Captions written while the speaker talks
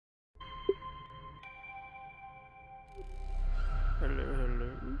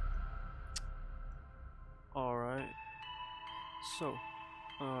So,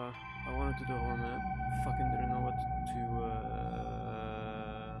 I wanted to do a horror map. Fucking didn't know what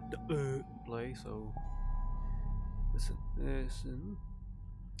to play, so listen.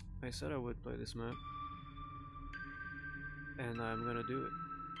 I said I would play this map, and I'm gonna do it.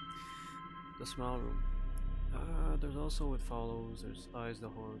 The Smile Room. There's also What Follows. There's Eyes the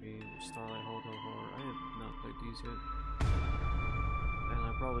Horror Game. Starlight Hotel Horror. I have not played these yet, and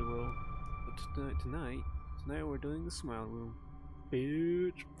I probably will. But tonight we're doing the Smile Room,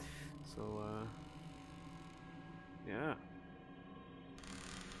 bitch. So yeah,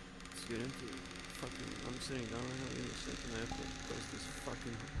 let's get into it. Fucking, I'm sitting down right now. Give me a second. I have to close this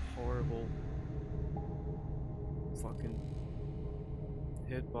fucking horrible fucking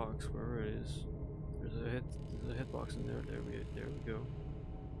hitbox wherever it is. There's a hitbox in there. There we go.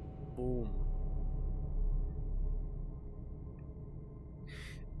 Boom.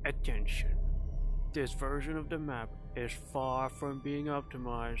 Attention. This version of the map is far from being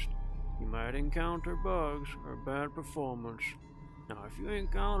optimized. You might encounter bugs or bad performance. Now, if you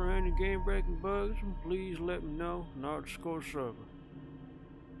encounter any game-breaking bugs, please let me know, not score server.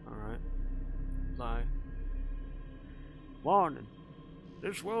 Alright. Lie. Warning.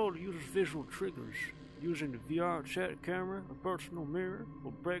 This world uses visual triggers. Using the VRChat camera, a personal mirror,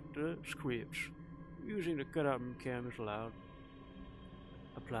 will break the scripts. Using the cutout cam is allowed.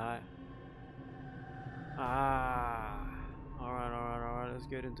 Apply. Alright, let's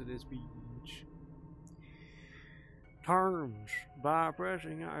get into this beach. Terms. By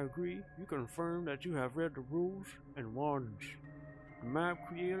pressing I agree, you confirm that you have read the rules and warnings. The map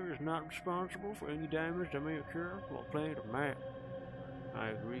creator is not responsible for any damage that may occur while playing the map. I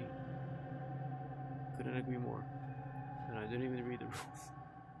agree. Couldn't agree more. And I didn't even read the rules.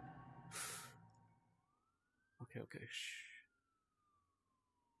 Okay, shh.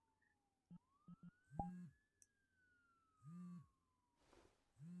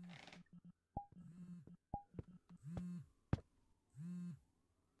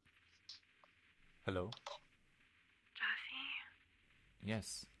 Hello? Jesse?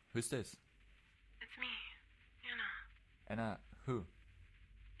 Yes. Who's this? It's me, Anna. Anna, who?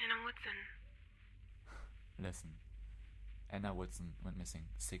 Anna Woodson. Listen. Anna Woodson went missing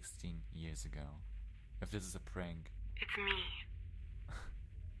 16 years ago. If this is a prank... It's me.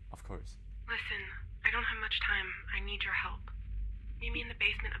 Of course. Listen, I don't have much time. I need your help. Meet me in the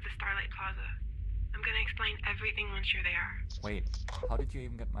basement of the Starlight Plaza. I'm gonna explain everything once you're there. Wait, how did you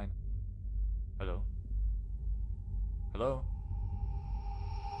even get mine? Hello? Hello?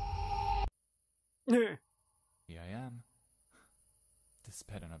 Here I am. This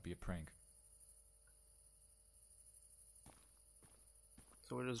better not be a prank.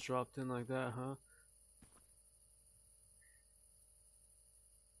 So we just dropped in like that, huh?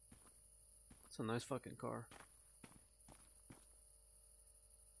 It's a nice fucking car.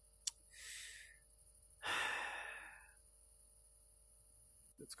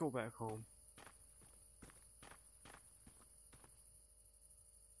 Let's go back home.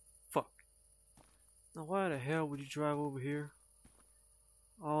 Fuck. Now why the hell would you drive over here?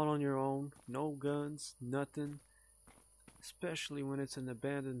 All on your own, no guns, nothing. Especially when it's an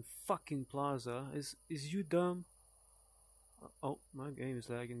abandoned fucking plaza. Is you dumb? Oh, my game is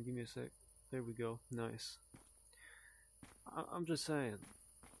lagging. Give me a sec. There we go. Nice. I'm just saying.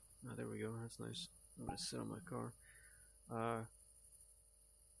 Oh, there we go. That's nice. I'm gonna sit on my car.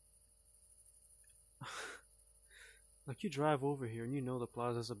 Like, you drive over here and you know the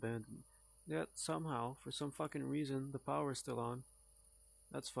plaza's abandoned. Yet somehow, for some fucking reason, the power is still on.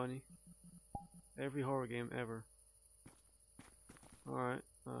 That's funny. Every horror game ever. Alright,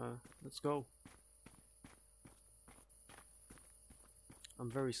 let's go.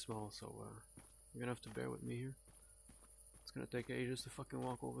 I'm very small, so you're gonna have to bear with me here. It's gonna take ages to fucking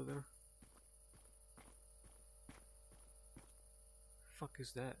walk over there. Fuck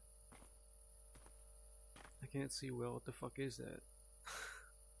is that? I can't see well. What the fuck is that?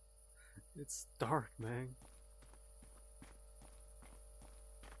 It's dark, man.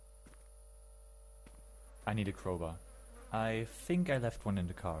 I need a crowbar. I think I left one in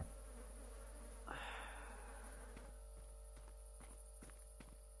the car. Of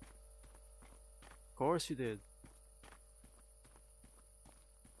course you did.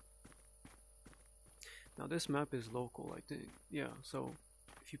 Now this map is local, I think. Yeah, so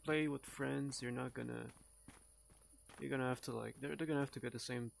if you play with friends, you're gonna have to, like, they're gonna have to get the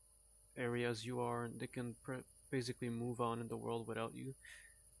same area as you are, and they can basically move on in the world without you.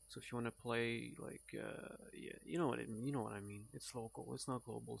 So if you want to play, like, yeah, you know what I mean. It's local, it's not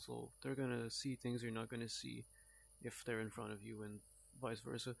global, so they're gonna see things you're not gonna see if they're in front of you, and vice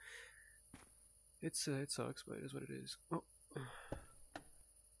versa. It sucks, but it is what it is. Oh,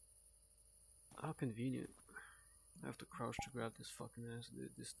 How convenient. I have to crouch to grab this fucking ass,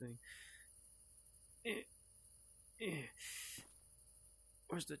 this thing.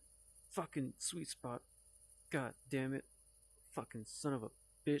 Where's the fucking sweet spot? God damn it. Fucking son of a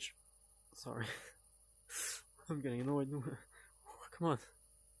bitch. Sorry. I'm getting annoyed. Come on.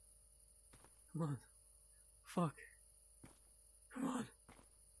 Come on. Fuck. Come on.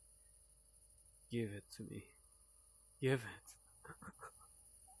 Give it to me. Give it.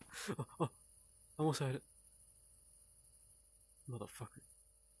 Oh, almost had it. Motherfucker.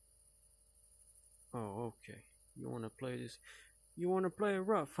 Oh, okay. You wanna play this? You wanna play it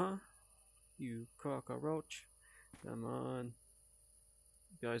rough, huh? You cockroach. Come on.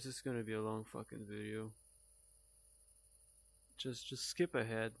 Guys, this is gonna be a long fucking video. Just skip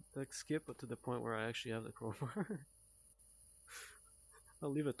ahead. Like, skip to the point where I actually have the crowbar.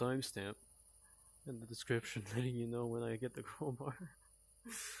 I'll leave a timestamp in the description letting you know when I get the crowbar.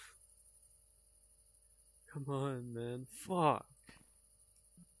 Come on, man. Fuck.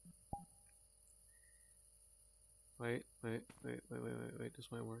 Wait.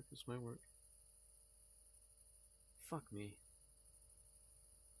 This might work. This might work. Fuck me.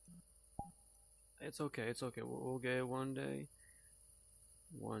 It's okay. It's okay. We'll get it one day.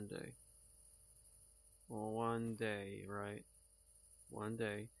 One day. Well, one day, right? One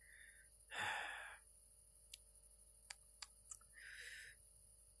day.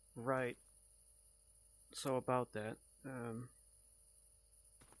 Right. So about that.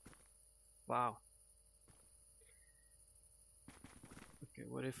 Wow. Okay,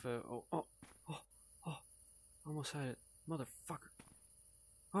 what if oh, almost had it. Motherfucker.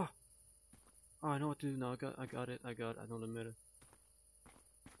 Oh, I know what to do now. I got it. I know the meta.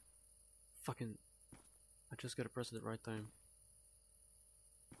 Fucking, I just gotta press it at the right time.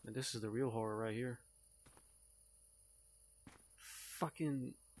 And this is the real horror right here.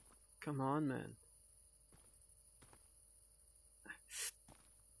 Fucking, come on, man.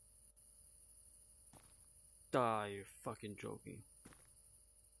 Die, you're fucking joking.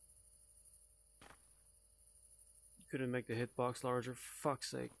 Couldn't make the hitbox larger, for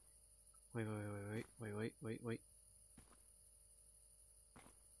fuck's sake. Wait.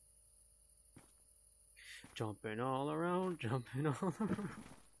 Jumping all around.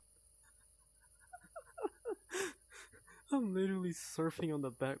 I'm literally surfing on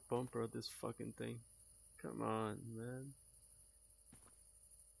the back bumper of this fucking thing. Come on, man.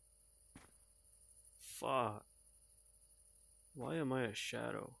 Fuck. Why am I a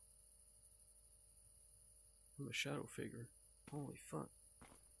shadow? I'm a shadow figure. Holy fuck.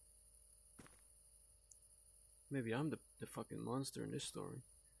 Maybe I'm the fucking monster in this story.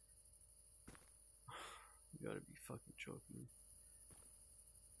 You gotta be fucking joking.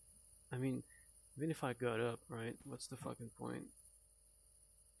 I mean, even if I got up, right? What's the fucking point?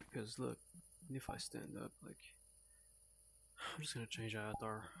 Because look, even if I stand up, like, I'm just gonna change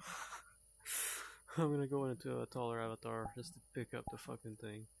avatar. I'm gonna go into a taller avatar just to pick up the fucking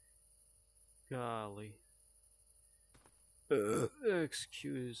thing. Golly.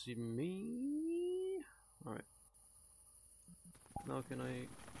 Excuse me. Alright. Now can I...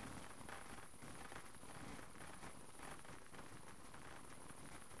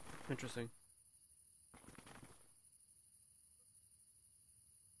 Interesting.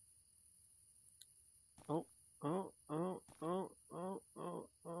 Oh, come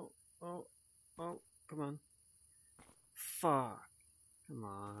on. Fuck. Come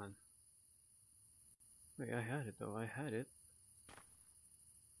on. Wait, I had it though, I had it.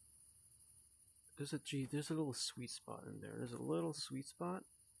 There's a little sweet spot in there. There's a little sweet spot.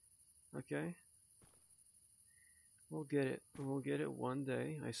 Okay. We'll get it. We'll get it one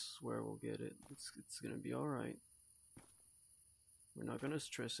day. I swear we'll get it. It's gonna be alright. We're not gonna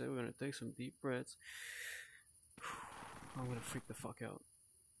stress it. We're gonna take some deep breaths. I'm gonna freak the fuck out.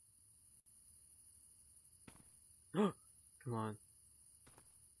 Come on.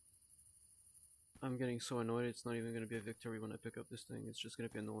 I'm getting so annoyed it's not even gonna be a victory when I pick up this thing. It's just gonna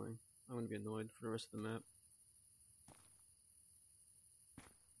be annoying. I'm gonna be annoyed for the rest of the map.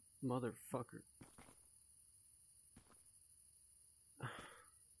 Motherfucker.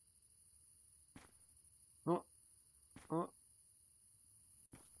 Oh.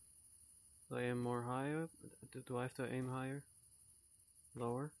 Do I aim more higher? Do I have to aim higher?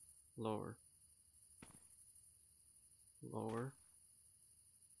 Lower? Lower. Lower.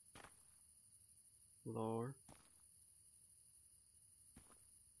 Lower.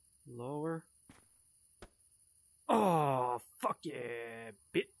 Lower. Oh, fuck yeah,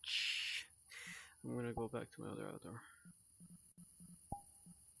 bitch. I'm gonna go back to my other avatar.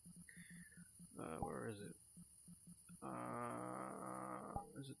 Where is it?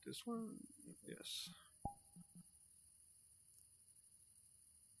 Is it this one? Yes.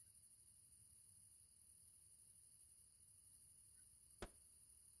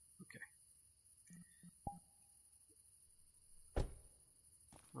 Okay.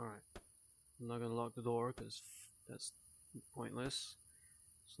 Alright. I'm not gonna lock the door because that's pointless.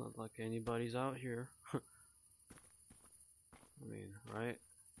 It's not like anybody's out here. I mean, right?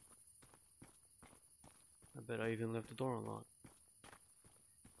 I bet I even left the door unlocked.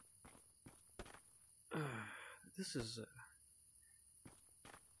 This is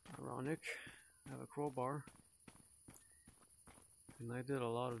ironic. I have a crowbar. And I did a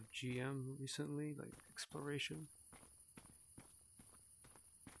lot of GM recently, like exploration.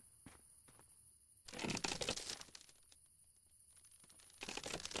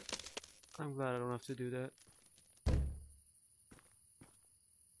 I'm glad I don't have to do that.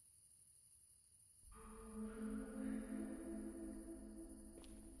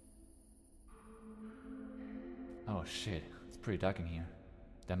 Oh shit, it's pretty dark in here.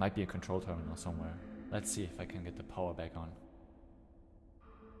 There might be a control terminal somewhere. Let's see if I can get the power back on.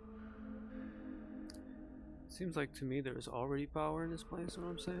 Seems like to me there's already power in this place, you know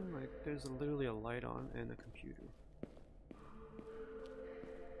what I'm saying? Like there's literally a light on and a computer.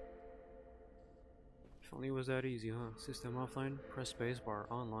 If only it was that easy, huh? System offline, press spacebar,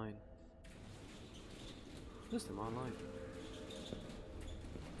 online. System online.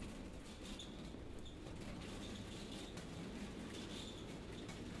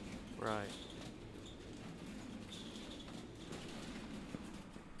 Right.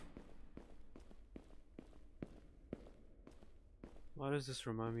 Why does this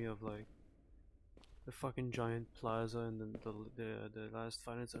remind me of like the fucking giant plaza and then the last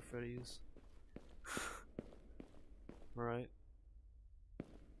Five Nights at Freddy's? Right.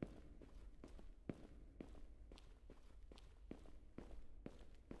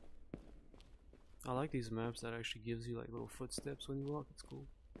 I like these maps that actually gives you like little footsteps when you walk. It's cool.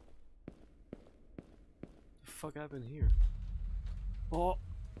 The fuck happened here? Oh.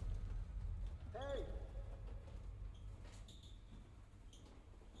 Hey.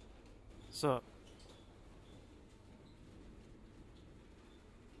 What's up?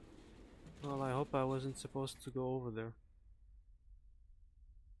 Well, I hope I wasn't supposed to go over there.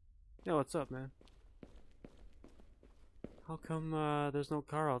 Yeah, what's up, man? How come there's no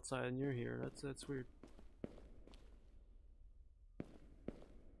car outside and you're here? That's weird.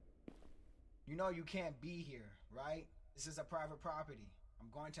 You know you can't be here, right? This is a private property. I'm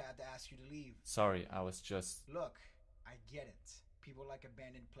going to have to ask you to leave. Sorry, I was just... Look, I get it. People like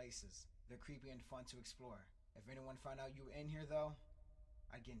abandoned places. They're creepy and fun to explore. If anyone found out you were in here, though,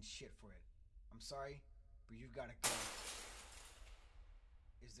 I'd get in shit for it. I'm sorry, but you've got to go.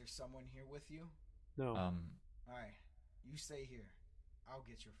 Is there someone here with you? No. Alright, you stay here. I'll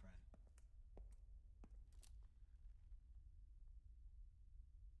get your friend.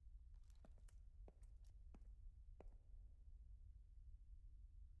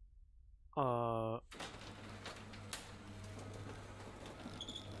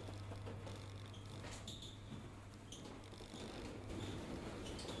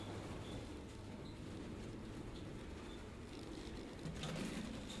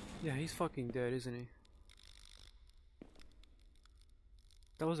 Yeah, he's fucking dead, isn't he?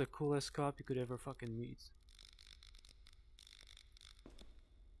 That was the coolest cop you could ever fucking meet.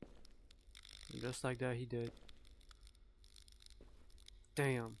 And just like that, he did.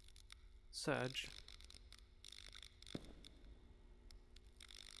 Damn. Sad.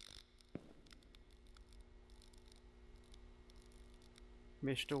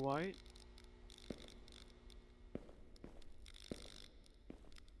 Mr. White?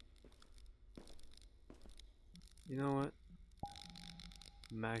 You know what?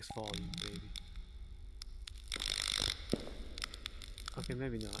 Max volume, baby. Okay,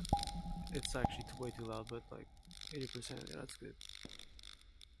 maybe not. It's actually way too loud, but like 80%, yeah, that's good.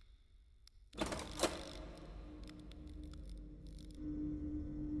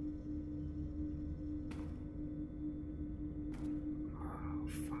 Oh,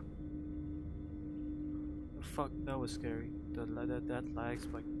 fuck. Fuck, that was scary. That lags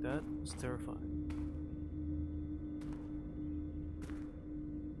like that was terrifying.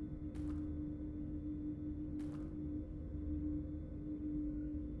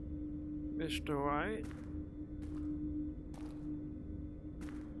 Mr. White?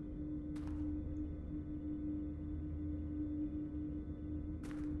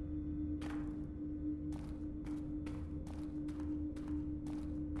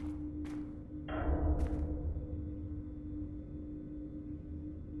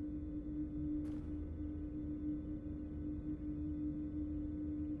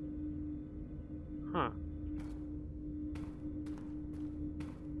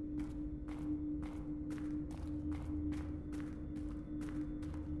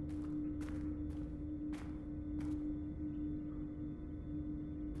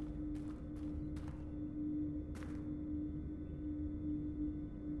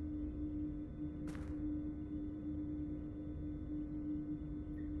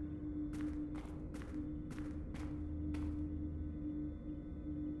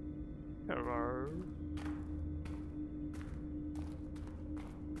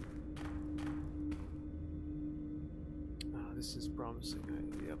 this is promising.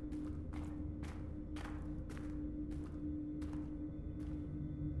 Yep.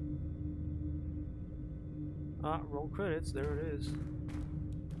 Ah, roll credits. There it is.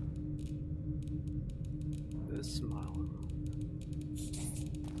 The smile.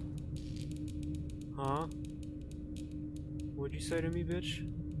 Huh? What'd you say to me, bitch?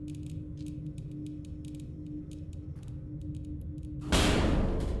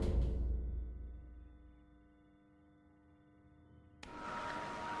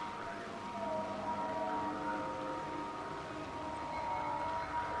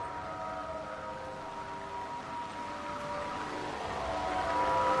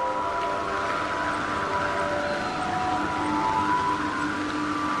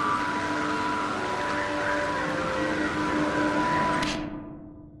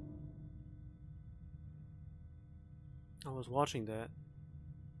 I was watching that.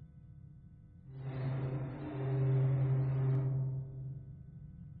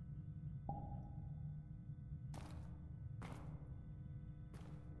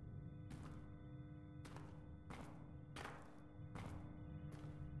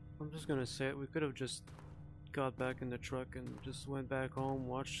 I'm just gonna say it, we could have just got back in the truck and just went back home,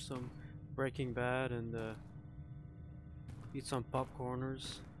 watched some Breaking Bad, and eat some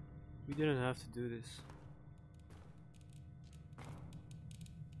popcorners. We didn't have to do this.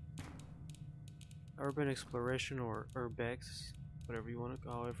 Urban exploration, or urbex, whatever you want to,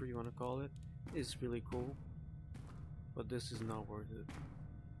 however you want to call it, is really cool, but this is not worth it.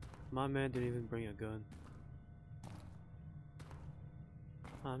 My man didn't even bring a gun.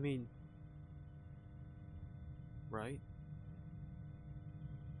 I mean, right?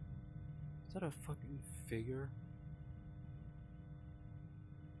 Is that a fucking figure?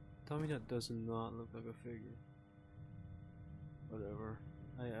 Tell me that does not look like a figure. Whatever.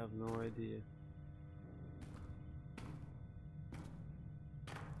 I have no idea.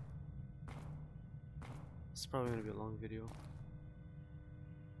 It's probably gonna be a long video.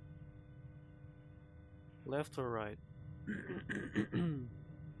 Left or right?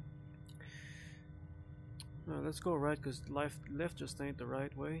 Let's go right, because left just ain't the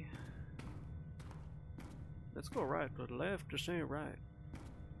right way. Let's go right, but left just ain't right.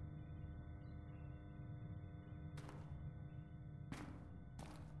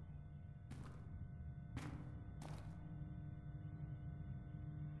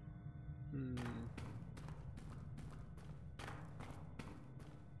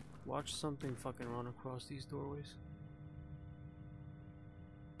 Watch something fucking run across these doorways.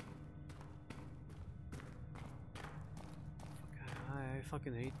 I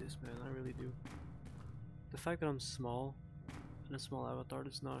fucking hate this, man. I really do. The fact that I'm small and a small avatar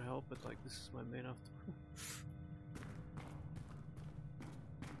does not help, but like this is my main avatar.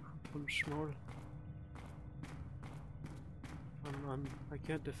 I'm small. I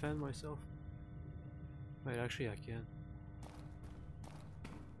can't defend myself. Wait, actually I can.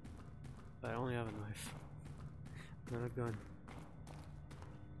 But I only have a knife. Not a gun.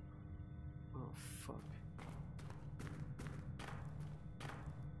 Oh fuck.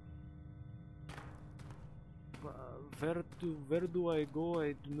 Where do I go?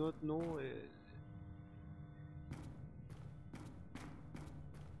 I do not know.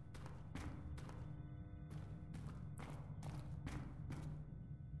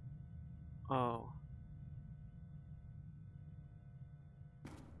 Oh.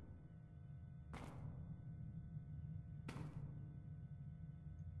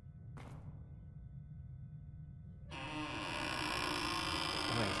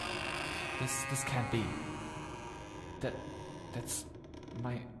 Wait, this can't be. That's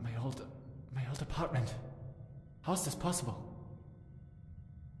my old apartment. How's this possible?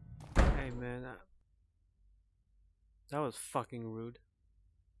 Hey man, that was fucking rude.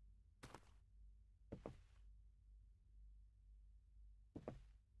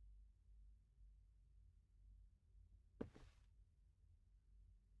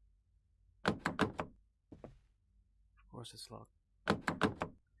 Of course it's locked.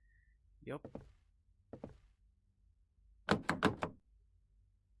 Yup.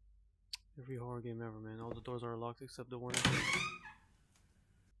 Every horror game ever, man. All the doors are locked except the one.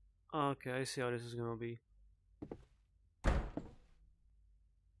 Okay, I see how this is gonna be.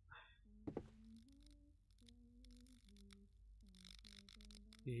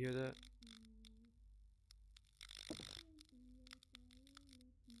 You hear that?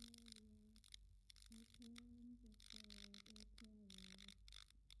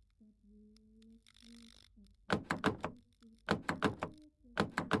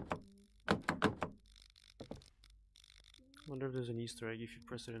 Wonder if there's an Easter egg if you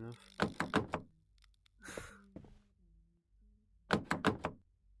press it enough.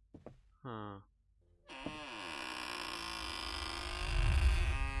 Huh.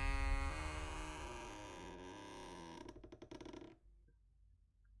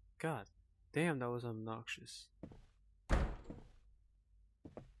 God damn, that was obnoxious.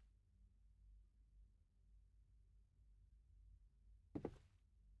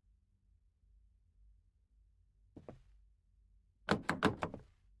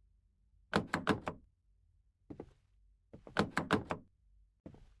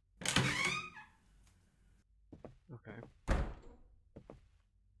 Okay.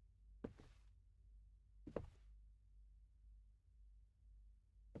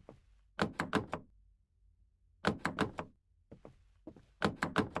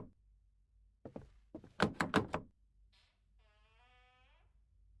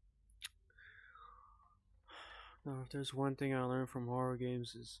 Now, if there's one thing I learned from horror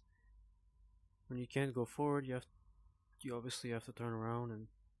games is when you can't go forward, you obviously have to turn around, and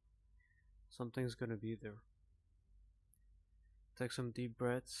something's gonna be there. Take some deep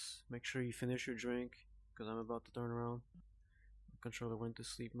breaths. Make sure you finish your drink, because I'm about to turn around. The controller went to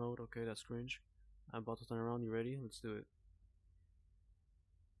sleep mode. Okay, that's cringe. I'm about to turn around. You ready? Let's do it.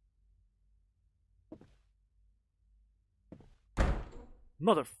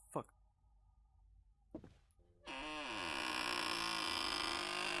 Motherfuck.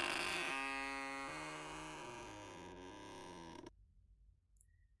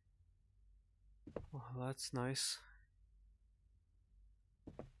 Well, that's nice.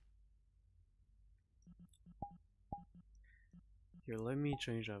 Here, let me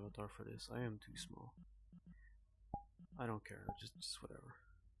change avatar for this. I am too small. I don't care. Just whatever.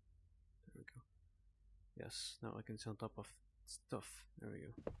 There we go. Yes, now I can sit on top of stuff. There we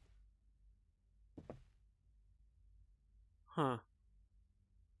go. Huh.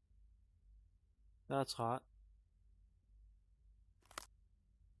 That's hot.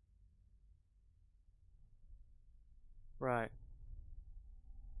 Right.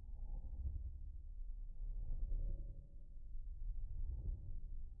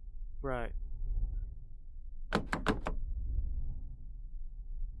 Right.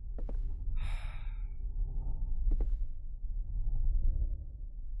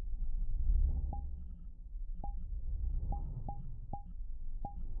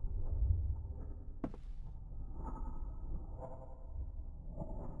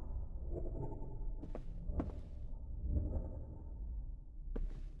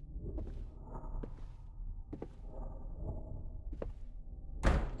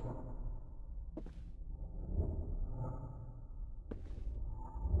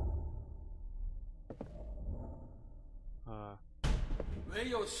 Will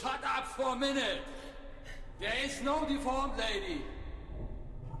you shut up for a minute? There is no deformed lady.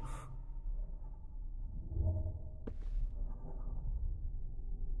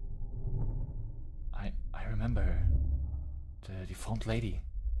 I remember the deformed lady.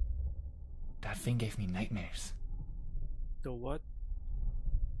 That thing gave me nightmares. The what?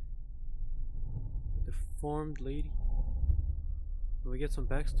 The deformed lady? Will we get some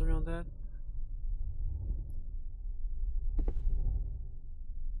backstory on that?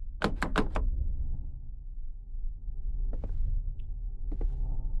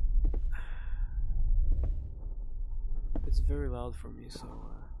 It's very loud for me, so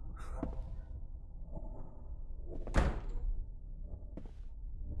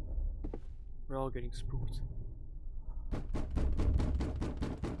we're all getting spooked.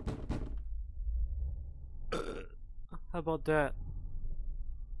 How about that?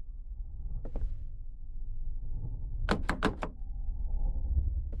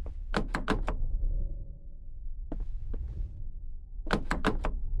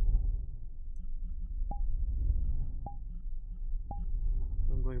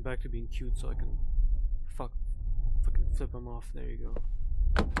 I'm going back to being cute so I can fucking flip them off. There you go.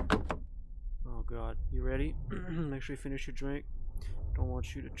 Oh god, you ready? Make sure you finish your drink. Don't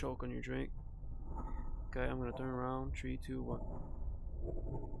want you to choke on your drink. Okay, I'm gonna turn around. 3, 2, 1.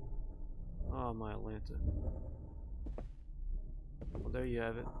 Oh my Atlanta. Well, there you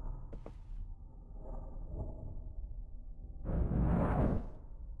have it.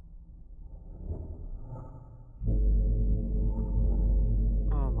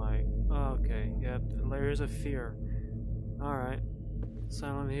 Oh my. Okay, yep. Layers of fear. Alright.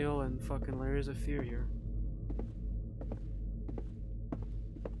 Silent Hill and fucking layers of fear here.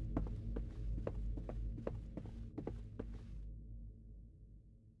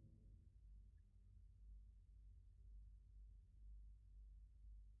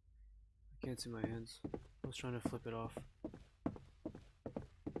 I can't see my hands. I was trying to flip it off.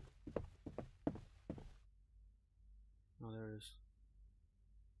 Oh, there it is.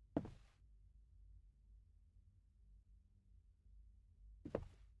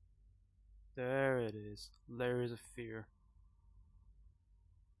 is. Layers of fear.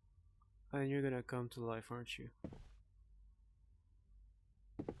 And you're gonna come to life, aren't you?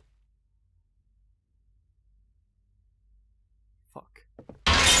 Fuck.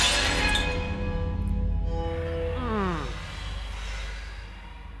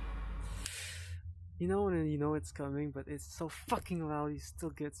 You know when you know it's coming, but it's so fucking loud, it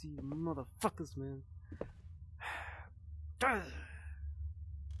still gets you, motherfuckers, man.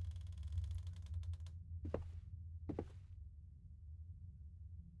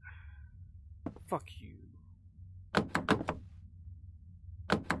 Fuck you.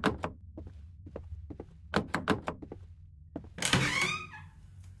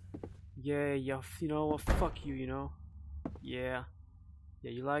 Yeah, you know what? Fuck you, you know? Yeah.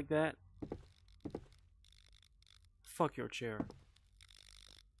 Yeah, you like that? Fuck your chair.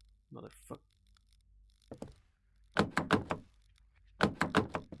 Motherfucker.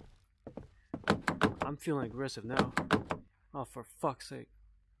 I'm feeling aggressive now. Oh, for fuck's sake.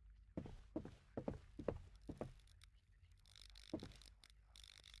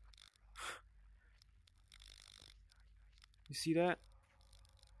 You see that?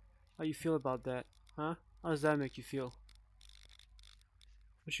 How you feel about that? Huh? How does that make you feel?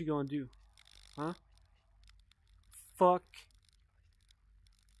 What you gonna do? Huh? Fuck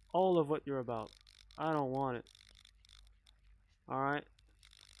all of what you're about. I don't want it. Alright?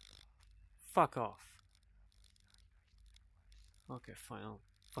 Fuck off. Okay, fine. I'll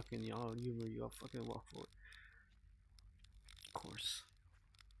humor you. I'll fucking walk for it. Of course.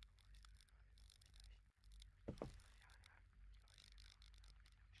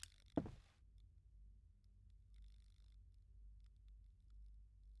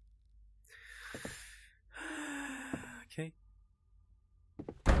 Okay.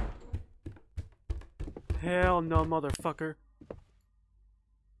 Hell no, motherfucker.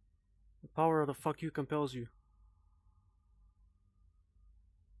 The power of the fuck you compels you.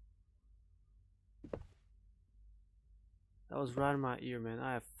 That was right in my ear, man.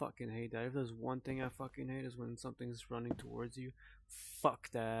 I fucking hate that. If there's one thing I fucking hate is when something's running towards you.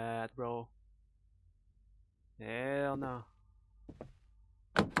 Fuck that, bro. Hell no.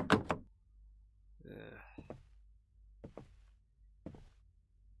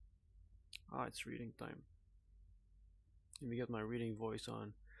 Ah, it's reading time. Let me get my reading voice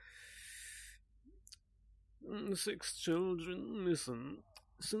on. 6 children missing.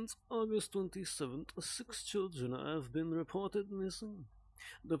 Since August 27th, 6 children have been reported missing.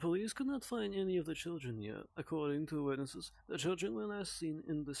 The police could not find any of the children yet. According to witnesses, the children were last seen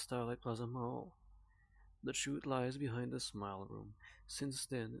in the Starlight Plaza Mall. The truth lies behind the Smile Room. Since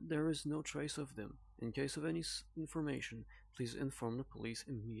then, there is no trace of them. In case of any information, please inform the police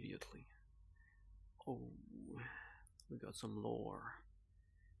immediately. Oh, we got some lore.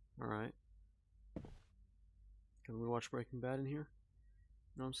 Alright. Can we watch Breaking Bad in here?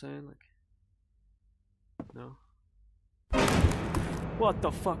 You know what I'm saying? Like, no? What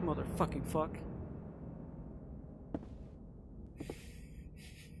the fuck, motherfucking fuck?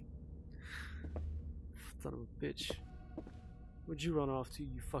 Son of a bitch. Where'd you run off to,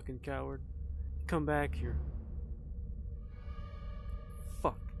 you fucking coward? Come back here.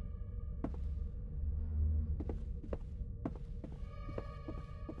 Fuck.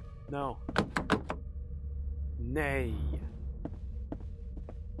 No. Nay.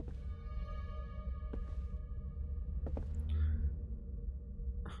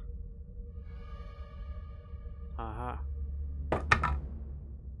 Aha.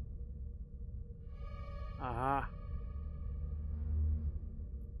 Aha.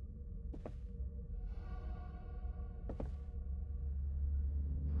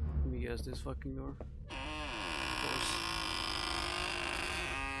 Let me guess, this fucking door. Of course.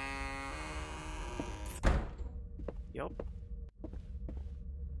 Yup.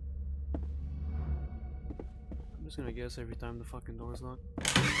 I'm just gonna guess every time the fucking door's locked.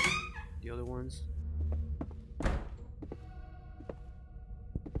 The other ones.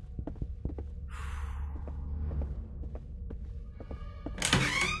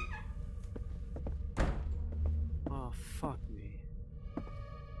 Oh, fuck me.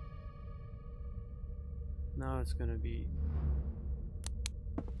 Now it's gonna be...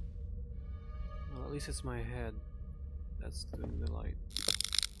 Well, at least it's my head that's doing the light.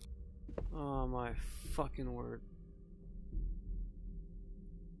 Oh my fucking word.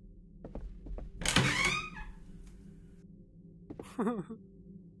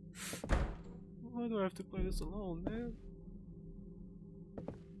 Why do I have to play this alone, man?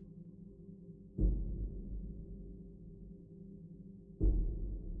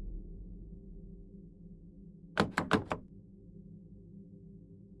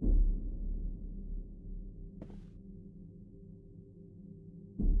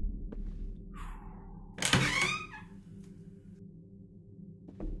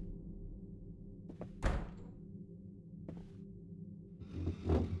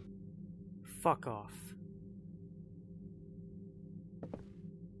 Fuck off.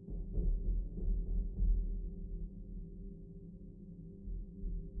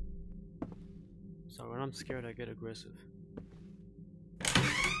 So when I'm scared, I get aggressive.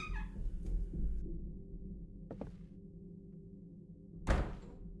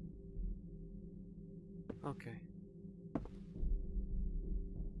 Okay.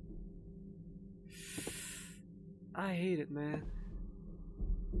 I hate it, man.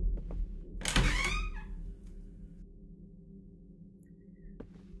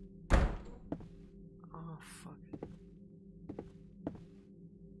 Oh, fuck.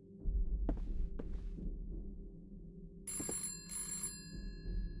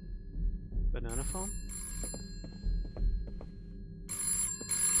 Banana phone?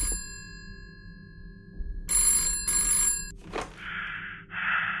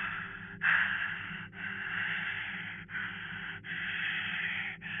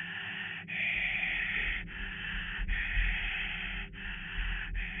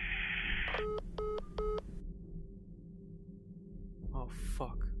 Oh,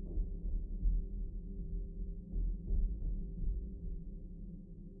 fuck.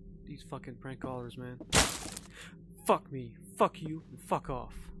 These fucking prank callers, man. Fuck me. Fuck you. And fuck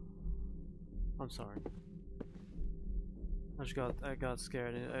off. I'm sorry. I got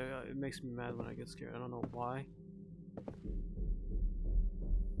scared. It makes me mad when I get scared. I don't know why.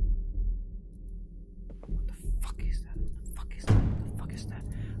 What the fuck is that? What the fuck is that? What the fuck is that?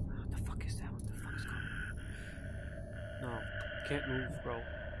 What the fuck is that? What the fuck is going on? No. Can't move, bro.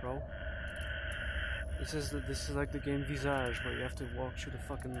 This is like the game Visage where you have to walk through the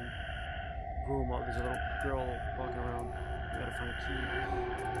fucking room while there's a little girl walking around. You gotta find a key.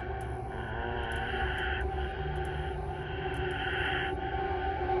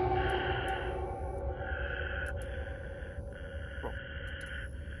 Oh. Bro.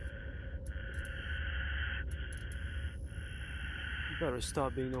 You better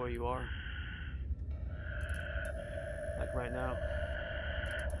stop being the way you are. Like right now.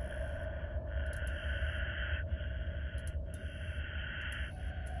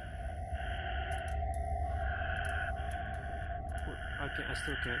 I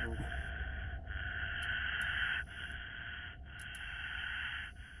still can't move.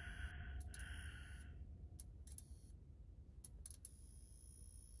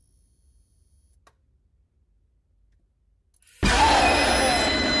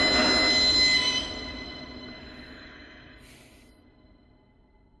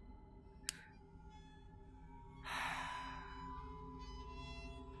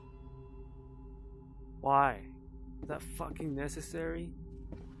 Why? Is that fucking necessary?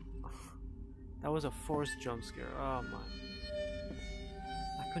 That was a forced jump scare. Oh my.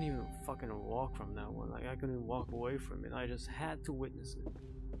 I couldn't even fucking walk from that one. Like, I couldn't walk away from it. I just had to witness it.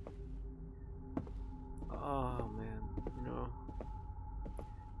 Oh man, you know.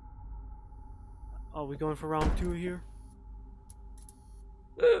 Are we going for round 2 here?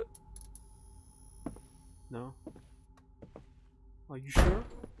 No? Are you sure?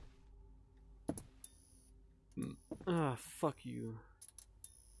 Ah, fuck you.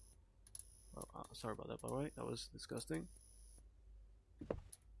 Oh, sorry about that, alright? That was disgusting.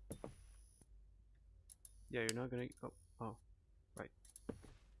 Yeah, you're not gonna. Oh, right.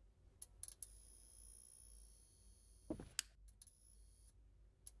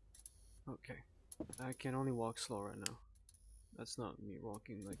 Okay. I can only walk slow right now. That's not me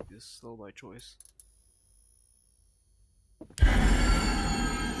walking like this slow by choice.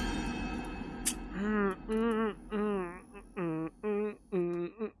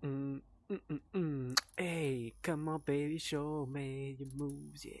 Hey, come on, baby, show me your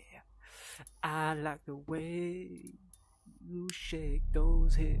moves, yeah. I like the way you shake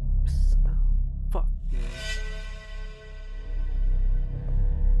those hips. Oh, fuck, man.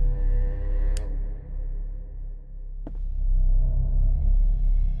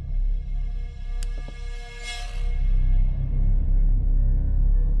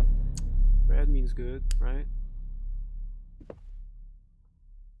 Red means good, right?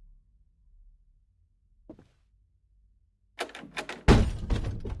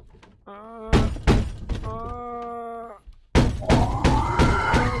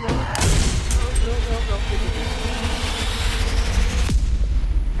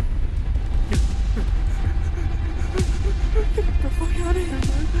 Get the fuck out of here,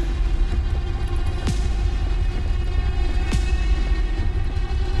 man.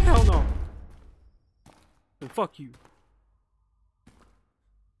 Hell no. And fuck you.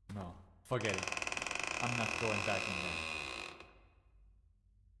 No, forget it. I'm not going back in there.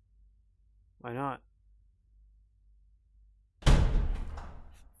 Why not?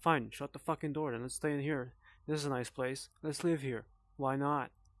 Fine, shut the fucking door then. Let's stay in here. This is a nice place. Let's live here. Why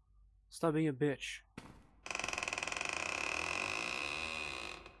not? Stop being a bitch.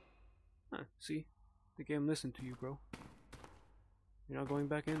 Huh, see? The game listened to you, bro. You're not going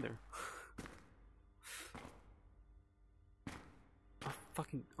back in there. Oh,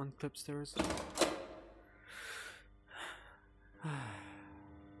 fucking unclipped stairs. The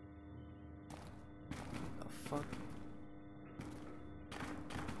fuck?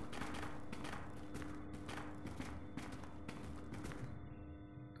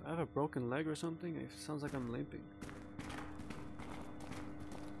 Do I have a broken leg or something? It sounds like I'm limping.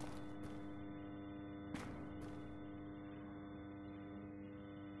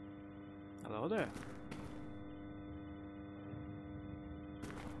 Hello there.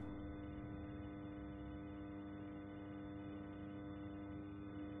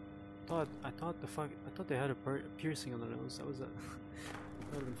 I thought they had a piercing on their nose. That would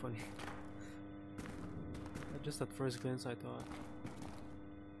have been funny. Just at first glance, I thought.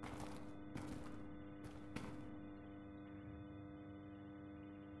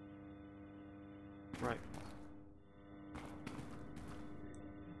 Right.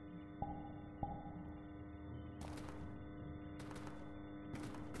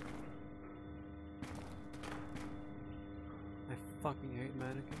 I fucking hate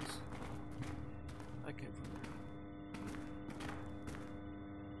mannequins. I came from there.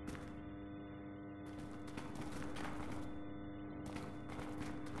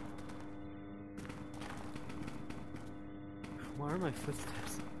 Why are my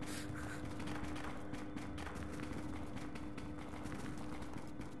footsteps?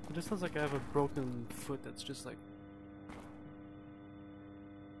 It just sounds like I have a broken foot that's just like...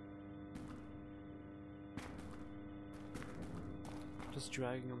 just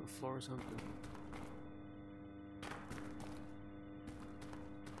dragging on the floor or something.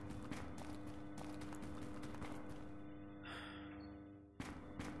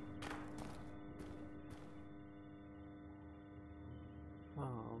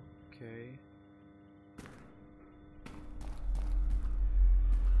 Oh, okay.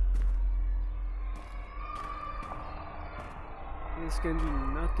 This can be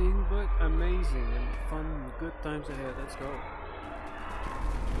nothing but amazing and fun, good times ahead. Let's go.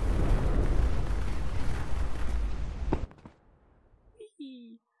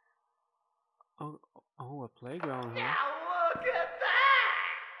 Whee! Oh, a playground, huh? Now look at that!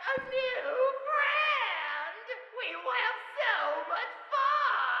 A new friend! We will have so much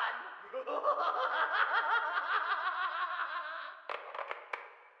fun!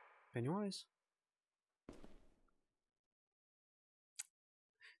 Pennywise?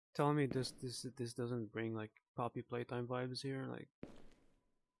 Tell me this doesn't bring like Poppy Playtime vibes here, like,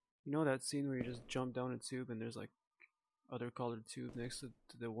 you know that scene where you just jump down a tube and there's like other colored tube next to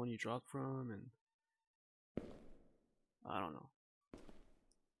the one you dropped from, and I don't know.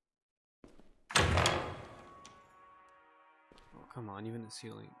 Oh come on, even the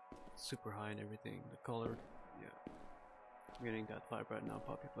ceiling, super high and everything, the colored, yeah. I'm getting that vibe right now,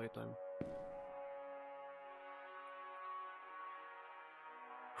 Poppy Playtime.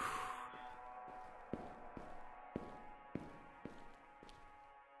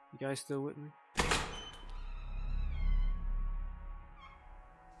 You guys still with me?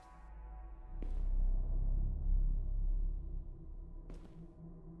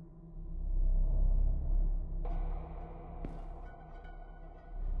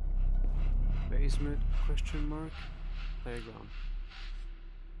 Basement, question mark, playground.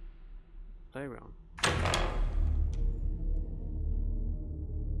 Playground.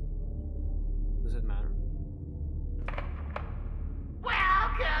 Does it matter?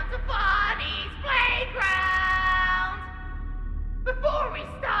 Welcome to Bonnie's Playground! Before we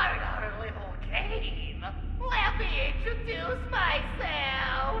start our little game, let me introduce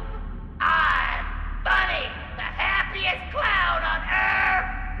myself. I'm Bunny, the happiest clown on Earth!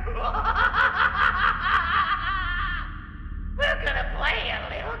 We're gonna play a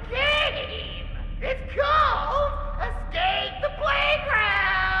little game. It's called Escape the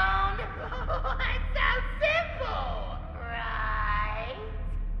Playground. It sounds simple, right?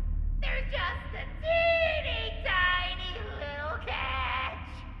 There's just a teeny tiny little catch.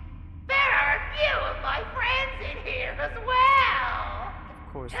 There are a few of my friends in here as well.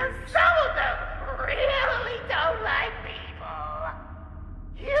 Of course And there is. some of them really don't like people.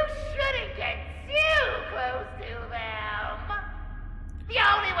 You shouldn't get too close to them. The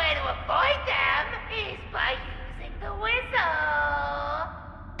only way to avoid them is by using the whistle.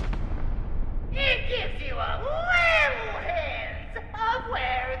 It gives you a little hint of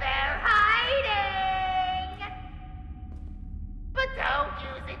where they're hiding. But don't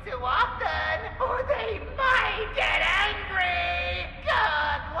use it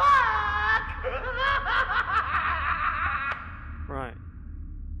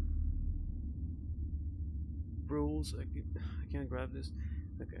second. I can't grab this.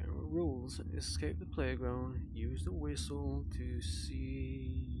 Okay, rules. Escape the playground. Use the whistle to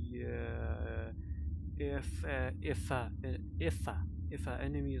see if an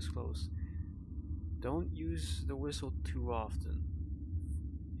enemy is close. Don't use the whistle too often.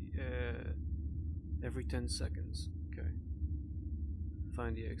 Every 10 seconds. Okay.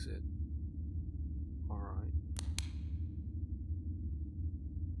 Find the exit. Alright.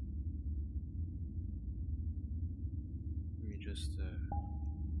 Let me just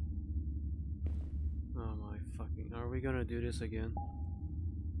oh my fucking... Are we gonna do this again?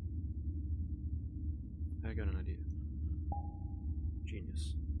 I got an idea.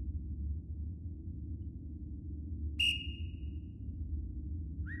 Genius.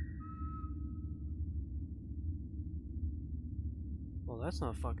 Well, that's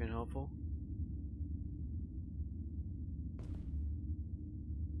not fucking helpful.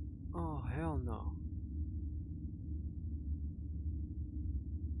 Oh, hell no.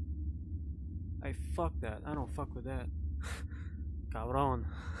 I fuck that. I don't fuck with that. Cabrón.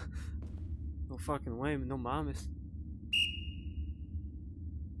 No fucking way, no mames.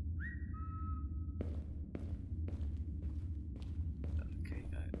 Okay,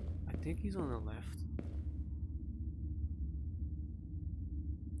 I think he's on the left.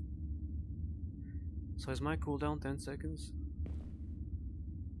 So is my cooldown 10 seconds?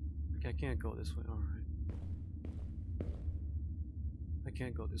 Okay, I can't go this way, alright. I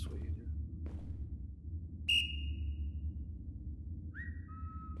can't go this way either.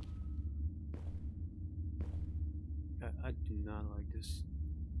 I do not like this.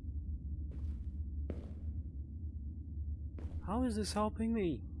 How is this helping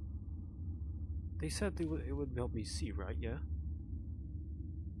me? They said it would help me see, right? Yeah?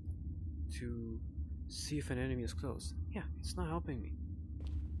 To see if an enemy is close. Yeah, it's not helping me.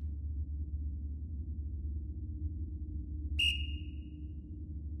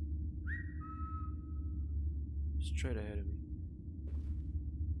 Straight ahead of me.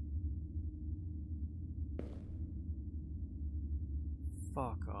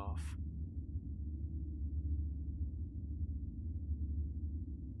 Fuck off.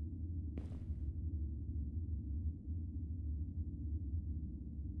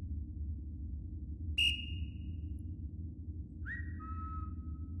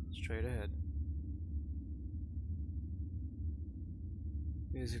 Straight ahead.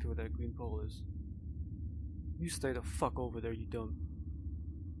 Basically what that green pole is. You stay the fuck over there, you dumb.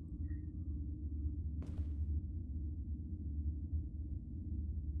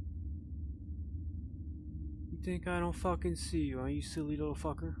 You think I don't fucking see you, huh, you silly little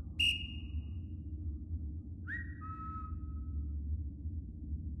fucker?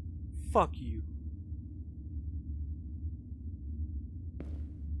 Fuck you.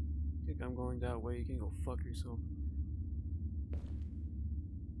 Think I'm going that way, you can go fuck yourself.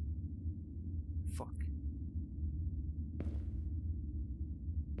 Fuck.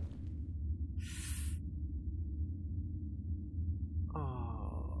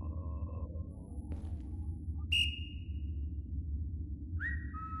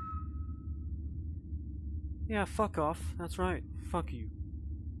 Yeah, fuck off. That's right. Fuck you.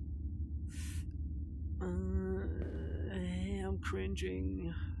 I'm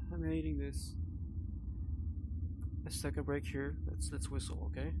cringing. I'm hating this. Let's take a break here. Let's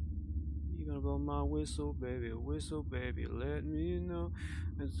whistle, okay? You're gonna blow my whistle, baby. Whistle, baby. Let me know.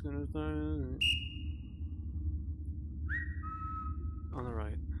 It's gonna start on the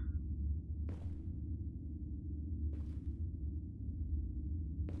right.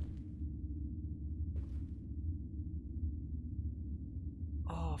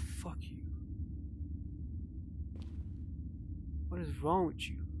 Oh, fuck you. What is wrong with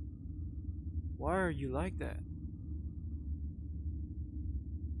you? Why are you like that?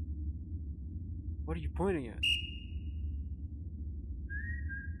 What are you pointing at?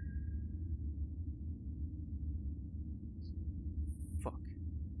 Fuck.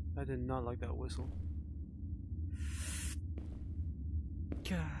 I did not like that whistle.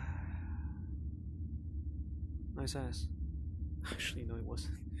 God. Nice ass. Actually, no, it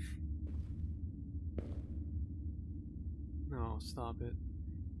wasn't. No, stop it.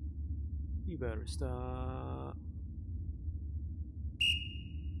 You better stop.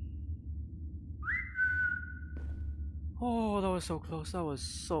 Oh, that was so close. That was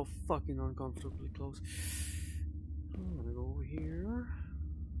so fucking uncomfortably close. I'm gonna go over here.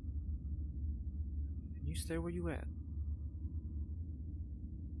 And you stay where you at.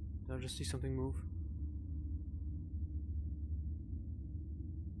 Did I just see something move?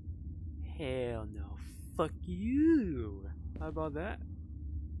 Hell no. Fuck you. How about that?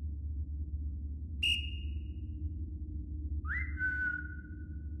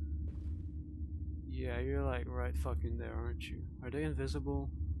 like right fucking there, aren't you? Are they invisible?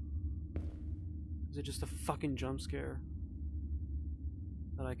 Is it just a fucking jump scare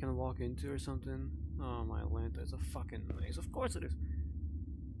that I can walk into or something? Oh my Lanta, it's a fucking maze. Of course it is.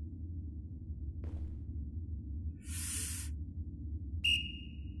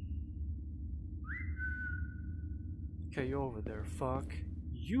 Okay, you over there, fuck.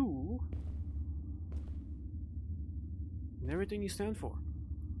 You and everything you stand for.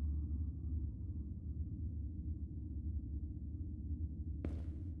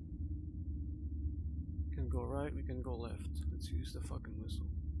 We can go right, we can go left. Let's use the fucking whistle.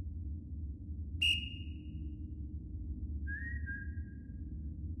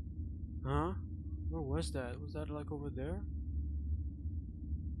 Huh? Where was that? Was that like over there?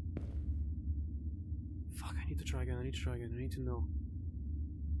 Fuck, I need to try again, I need to try again, I need to know.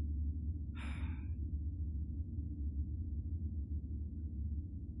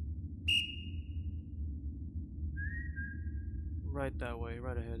 Right that way,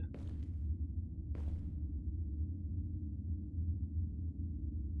 right ahead.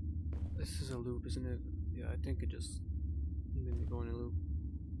 This is a loop, isn't it? Yeah, I think it just made me go in a loop.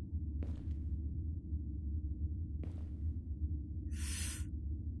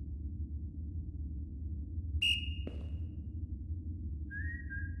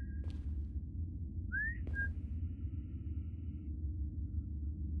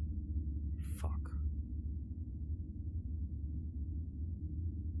 Fuck.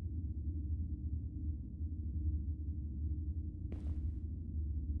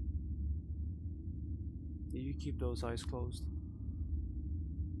 Yeah, you keep those eyes closed.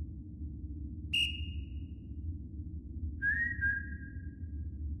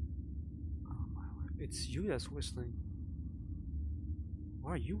 Oh my word. It's you that's whistling.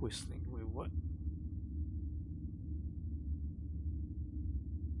 Why are you whistling? Wait, what?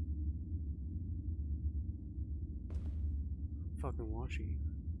 Fucking watching you.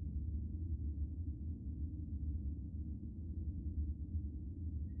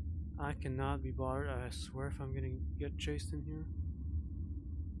 I cannot be bothered, I swear, if I'm gonna get chased in here.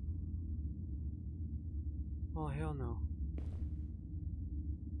 Oh, hell no.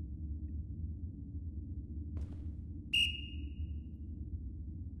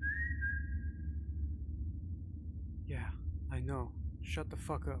 Yeah, I know. Shut the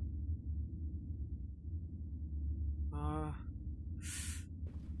fuck up.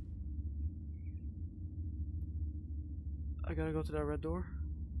 I gotta go to that red door.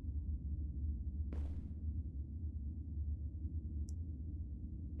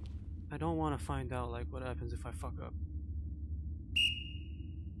 I don't want to find out like what happens if I fuck up.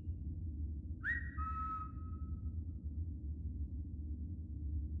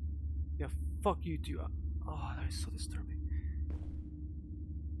 Yeah, fuck you too. Oh, that is so disturbing.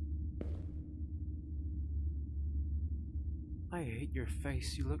 I hate your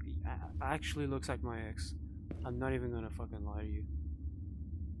face. You look actually looks like my ex. I'm not even gonna fucking lie to you.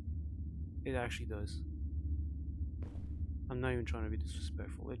 It actually does. I'm not even trying to be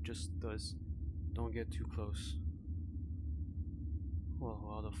disrespectful. It just does. Don't get too close. Well,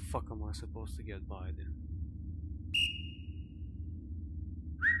 how the fuck am I supposed to get by then?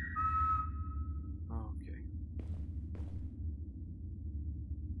 Okay.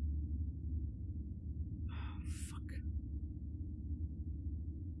 Fuck.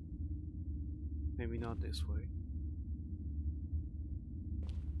 Maybe not this way.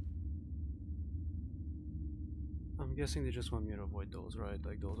 I'm guessing they just want me to avoid those, right?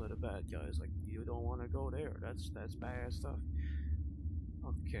 Like those are the bad guys. Like you don't want to go there. That's bad stuff.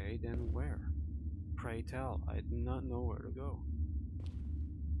 Okay, then where? Pray tell. I do not know where to go.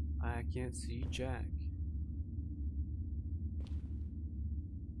 I can't see Jack.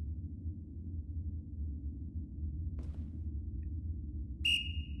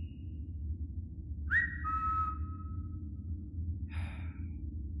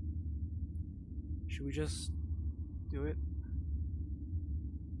 Should we just do it?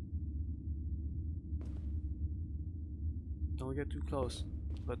 Don't get too close.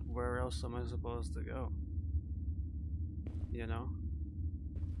 But where else am I supposed to go? You know?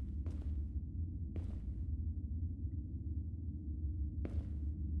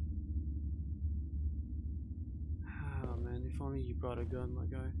 Oh man, if only you brought a gun, my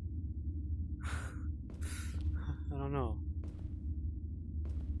guy. I don't know.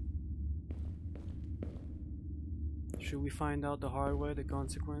 Should we find out the hard way, the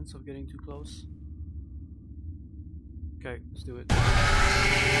consequence of getting too close? Okay, let's do it.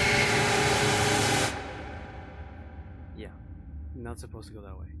 Yeah, not supposed to go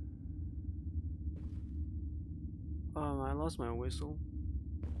that way. I lost my whistle.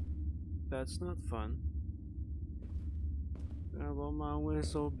 That's not fun. About my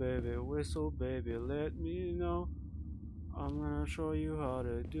whistle, baby, let me know. I'm gonna show you how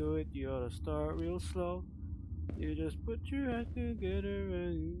to do it. You gotta start real slow. You just put your head together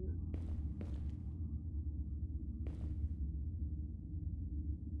and.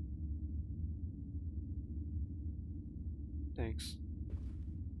 Thanks.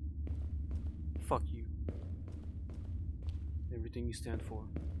 Fuck you. Everything you stand for.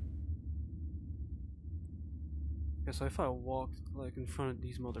 Yeah, so if I walked like in front of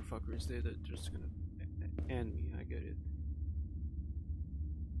these motherfuckers, they're just gonna end me. I get it.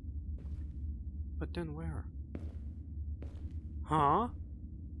 But then where? Huh?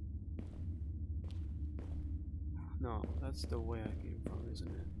 No, that's the way I came from, isn't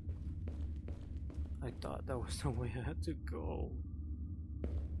it? I thought that was the way I had to go.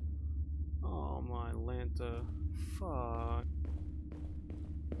 Oh my Lanta. Fuck.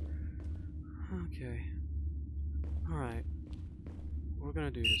 Okay. Alright. We're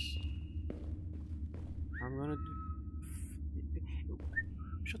gonna do this. I'm gonna do.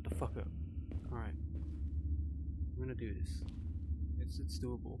 Shut the fuck up. Alright. I'm gonna do this. It's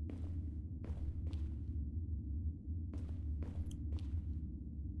doable.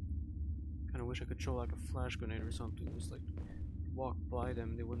 Kinda wish I could show like a flash grenade or something. Just like walk by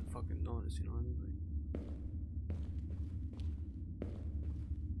them, they wouldn't fucking notice, you know what I mean? Like,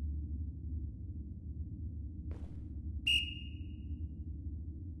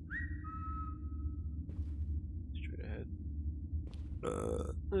 straight ahead.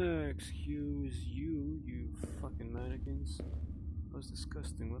 Excuse you, you fucking mannequins. That was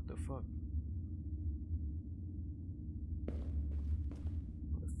disgusting, what the fuck?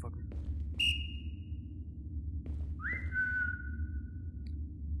 Motherfucker.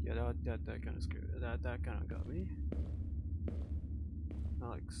 Yeah, that kinda scared that kinda got me. Not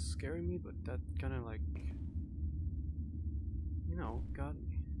like scaring me, but that kinda like, you know, got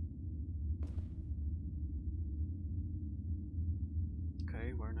me.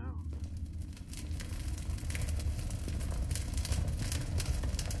 Okay, where now?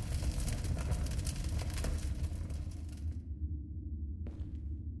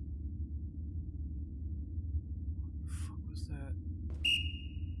 What the fuck was that?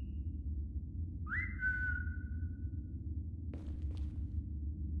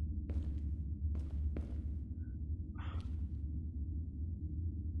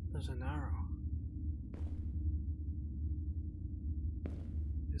 There's an arrow.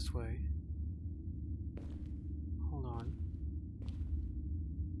 This way. Hold on.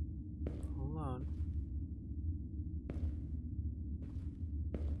 Hold on.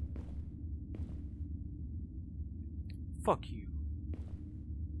 Fuck you.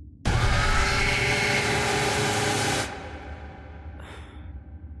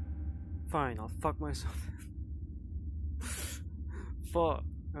 Fine, I'll fuck myself. Fuck.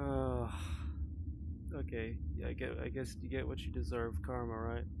 Okay. Yeah, I guess you get what you deserve, karma,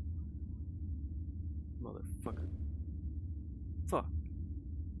 right? Motherfucker. Fuck.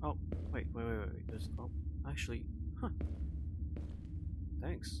 Oh, wait. There's actually, huh.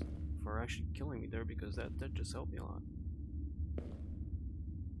 Thanks for actually killing me there, because that just helped me a lot.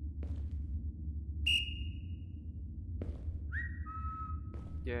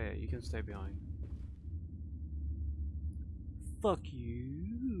 Yeah, you can stay behind. Fuck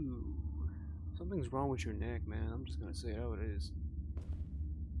you. Something's wrong with your neck, man. I'm just gonna say it how it is.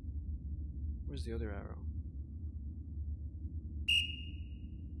 Where's the other arrow?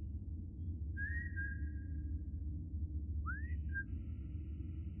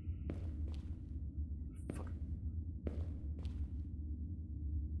 Fuck.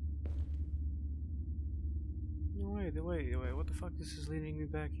 No, wait. What the fuck? This is leading me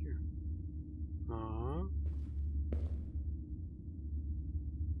back here. Huh?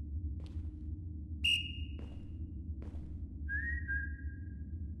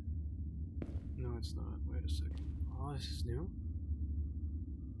 No, it's not. Wait a second. Oh, this is new?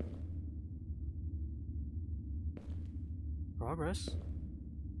 Progress?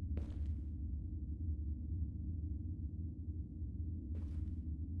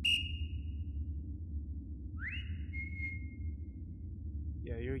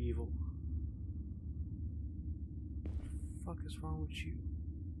 Yeah, you're evil. What the fuck is wrong with you?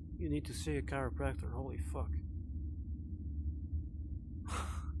 You need to see a chiropractor, holy fuck.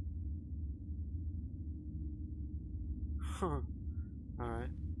 Huh. Alright.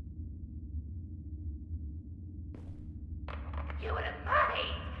 You wouldn't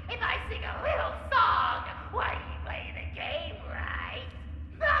mind if I sing a little song while you play the game, right?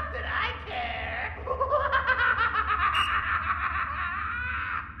 Not that I care.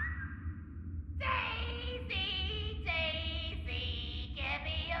 Daisy, Daisy,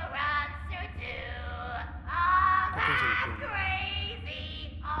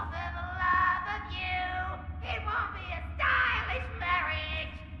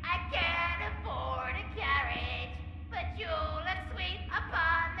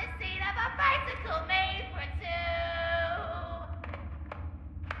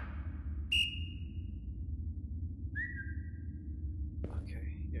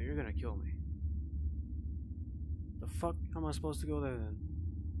 fuck am I supposed to go there then?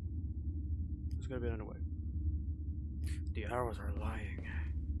 There's gotta be another way. The arrows are lying.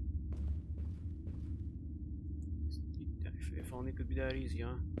 If only it could be that easy,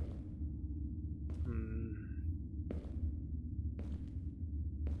 huh?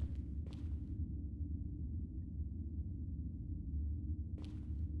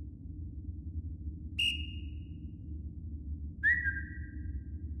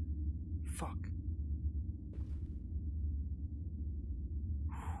 Fuck.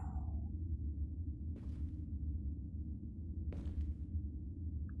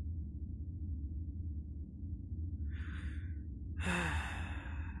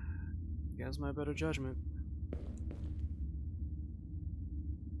 Against my better judgment.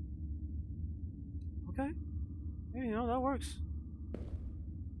 Okay. Hey, you know, that works.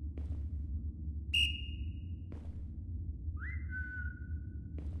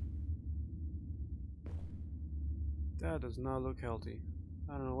 That does not look healthy.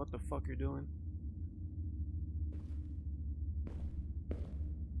 I don't know what the fuck you're doing.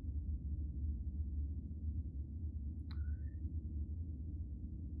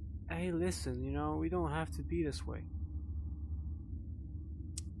 Hey, listen, you know, we don't have to be this way.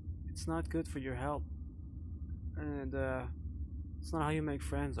 It's not good for your health. And, it's not how you make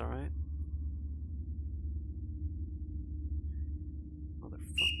friends, alright? Motherfucker.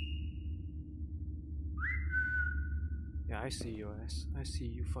 Yeah, I see your ass. I see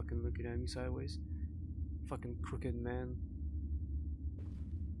you fucking looking at me sideways. Fucking crooked man.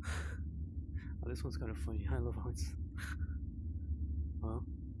 Oh, this one's kind of funny. I love how it's... Well...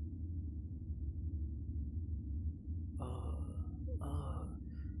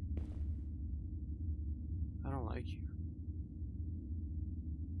 I don't like you.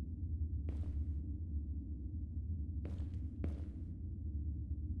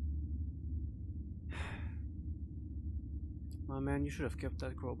 Oh man, you should have kept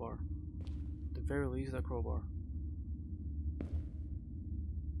that crowbar. At the very least, that crowbar.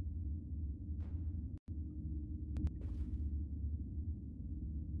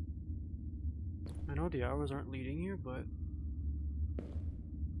 I know the arrows aren't leading here, but...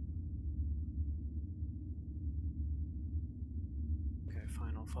 Okay,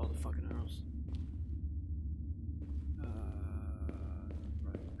 fine, I'll follow the fucking arrows.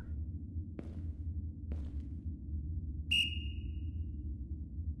 Right.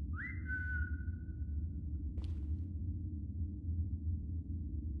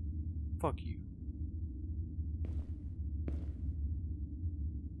 Fuck you.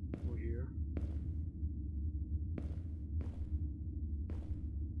 Over here.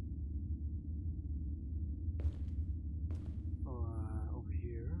 Over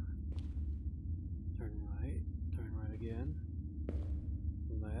here. Turn right again.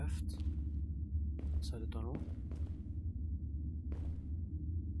 Left. Inside the tunnel.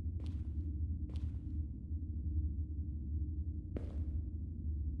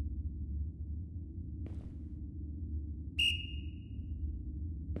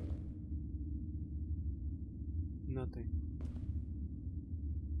 Nothing.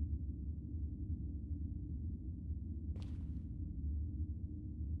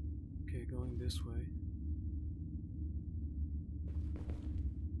 Okay, going this way.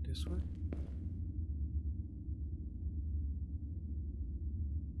 This way?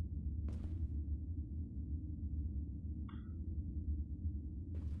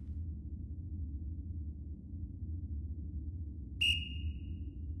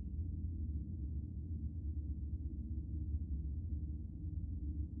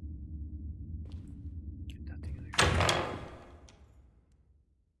 Get that thing out of here.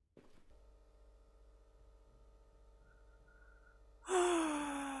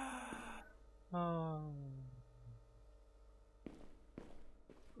 Oh.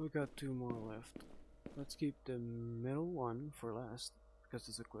 We got 2 more left. Let's keep the middle one for last, because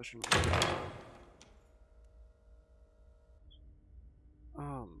it's a question mark.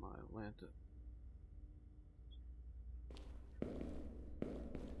 Oh my Lanta.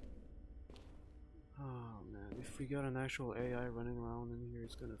 Oh man, if we got an actual AI running around in here,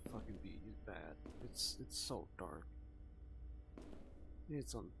 it's gonna fucking be bad. It's so dark.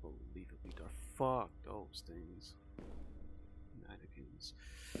 It's unbelievably dark. Fuck those things. Mannequins.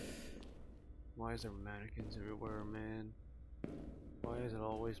 Why is there mannequins everywhere, man? Why is it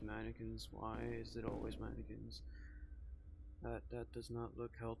always mannequins? Why is it always mannequins? That does not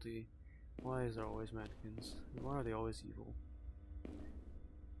look healthy. Why is there always mannequins? Why are they always evil?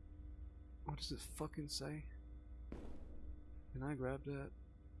 What does it fucking say? Can I grab that?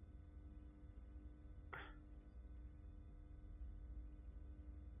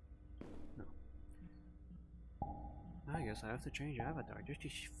 No. guess I have to change avatar just to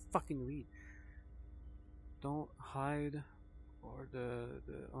fucking read. Don't hide or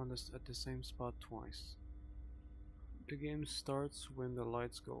at the same spot twice. The game starts when the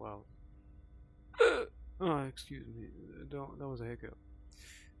lights go out. Oh, excuse me. That was a hiccup.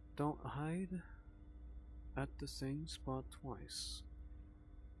 Don't hide at the same spot twice.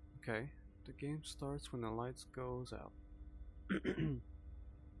 Okay. The game starts when the lights goes out.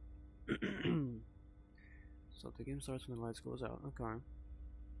 So the game starts when the lights goes out. Okay.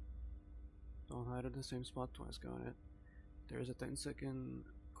 Don't hide at the same spot twice. Got it. There's a 10-second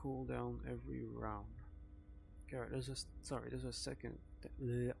cooldown every round. Okay, there's a second.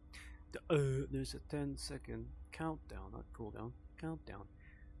 There's a 10-second countdown, not cooldown. Countdown.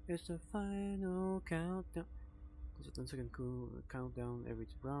 It's the final countdown. There's a 10-second countdown every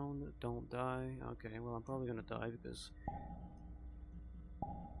round. Don't die. Okay, well I'm probably gonna die because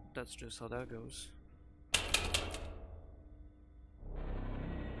that's just how that goes.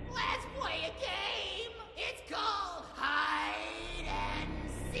 Let's play a game! It's called Hide and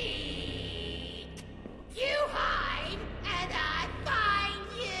Seek! You hide, and I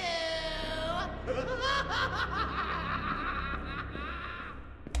find you!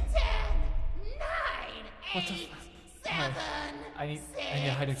 10, 9, What the 8, fuck? 7, I need a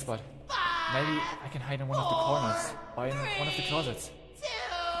 6, hiding spot. 5, Maybe I can hide in one of the corners or in one of the closets. 2,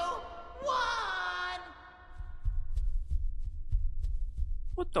 1.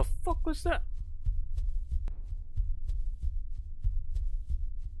 What the fuck was that?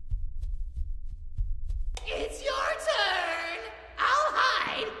 It's your turn! I'll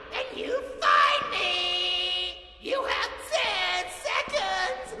hide and you find me! You have 10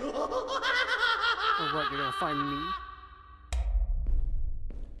 seconds! Or what, you're gonna find me?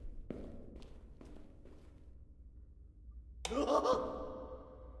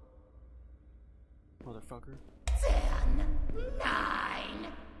 Motherfucker. 10, 9,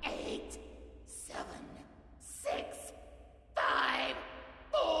 8, 7, 6, 5,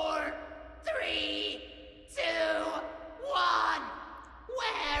 4, 3, 2, 1.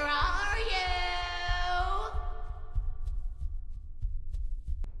 Where are you?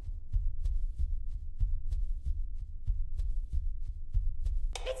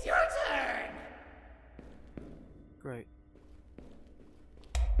 It's your turn! Great.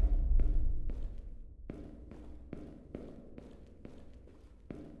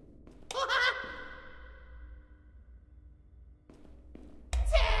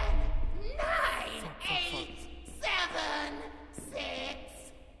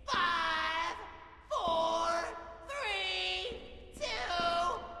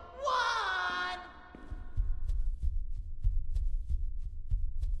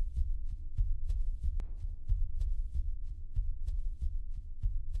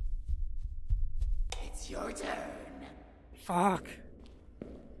 It's your turn. Fuck.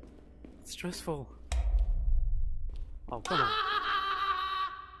 It's stressful. Oh, come on.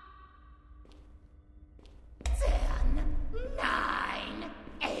 10, 9,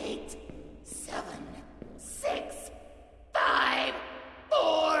 8, 7, 6, 5,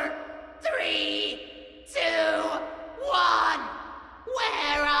 4, 3, 2, 1.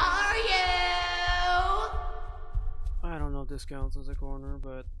 Where are you? I don't know if this counts as a corner,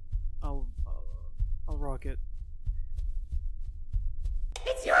 but I'll rock it.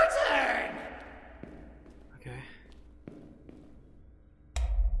 It's your turn. Okay.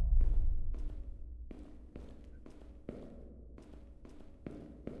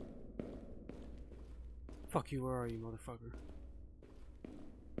 Fuck you, where are you, motherfucker?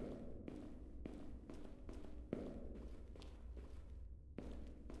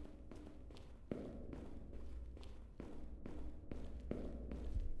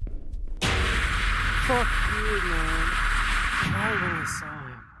 Fuck you, man. Right when I saw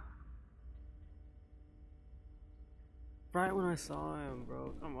him. Right when I saw him,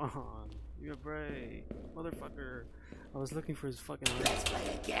 bro. Come on. You're brave. Motherfucker. I was looking for his fucking eyes. Let's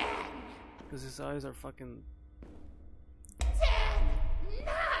play again. Because his eyes are fucking... 10,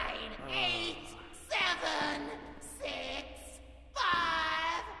 9, 8, 7, 6,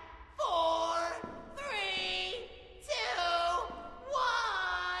 5, 4, 3, 2,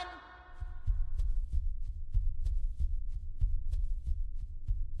 1.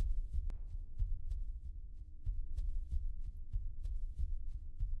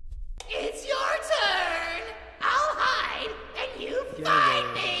 It's your turn. I'll hide and you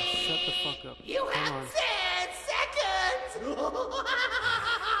find me. Shut the fuck up. You Come have on. 10 seconds.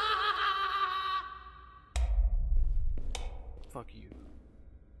 Fuck you.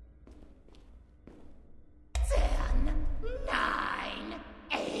 10, 9,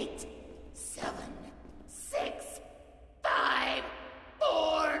 8, 7, 6, 5,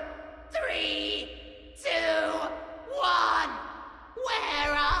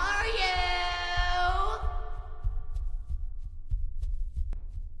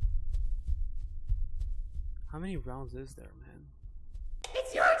 many rounds is there, man?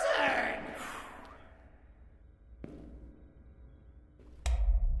 It's your turn!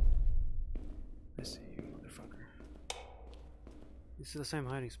 Let's see, you motherfucker. This is the same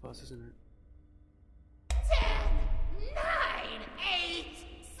hiding spots, isn't it? 10, 9, 8,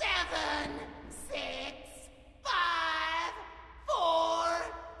 7, 6, 5, 4,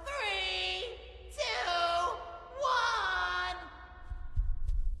 3, 2, 1.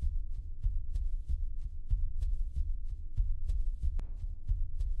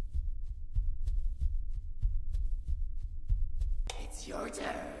 It's your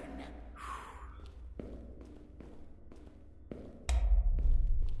turn.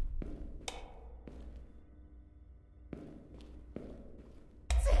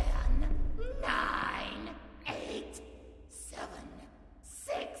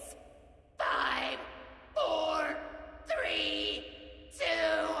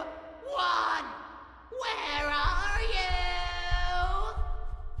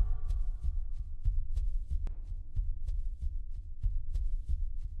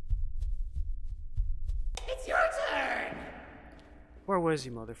 It's your turn! Where was he,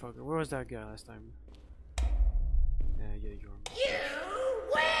 motherfucker? Where was that guy last time? Yeah, you're You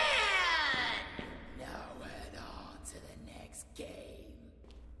win! Now head on to the next game.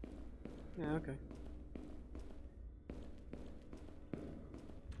 yeah, okay.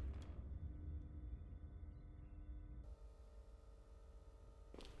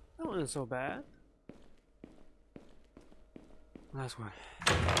 That wasn't so bad. Last one.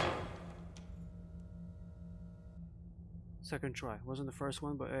 Second try. Wasn't the first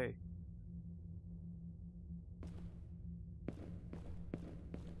one, but hey.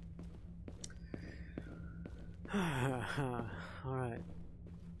 Alright.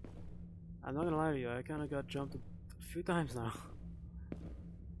 I'm not gonna lie to you, I kinda got jumped a few times now.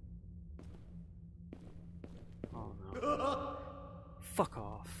 Oh no. Fuck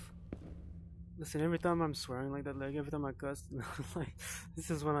off. Listen, every time I'm swearing like that, like every time I cuss, like this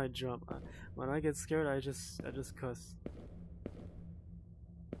is when I jump. When I get scared, I just cuss.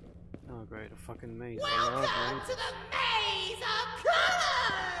 Oh great, a fucking maze. Welcome to the Maze of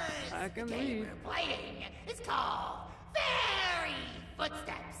Colors! I can the game read. we're playing is called Fairy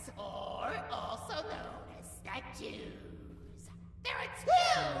Footsteps, or also known as Statues. There are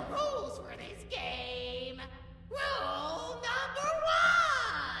 2 rules for this game. Rule number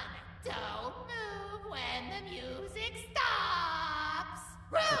 1! Don't move when the music stops.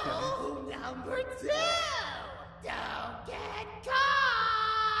 Rule number 2! Don't get caught.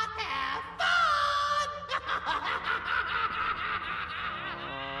 Have fun!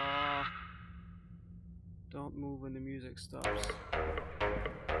 Don't move when the music stops.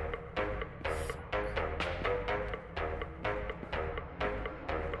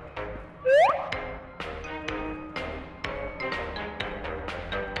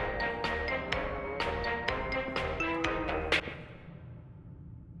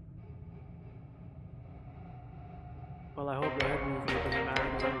 Well, I hope the head movement doesn't matter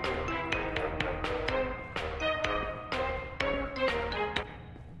because I'm good.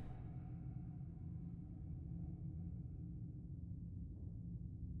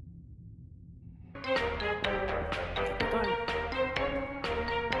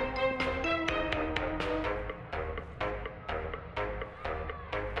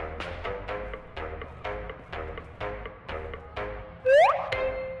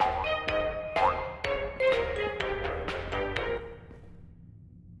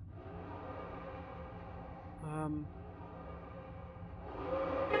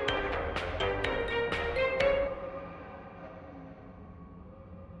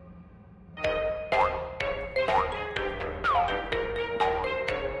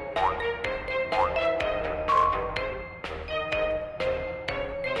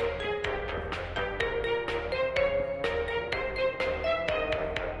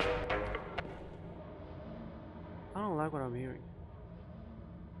 I don't like what I'm hearing.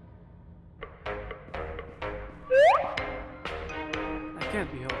 I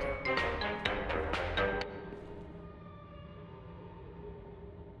can't be helped.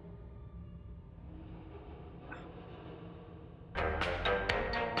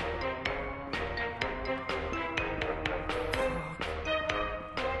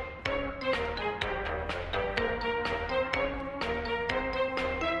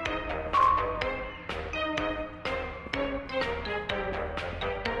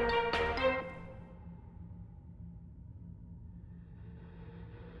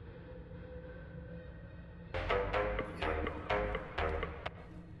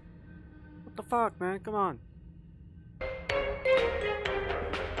 What the fuck, man? Come on.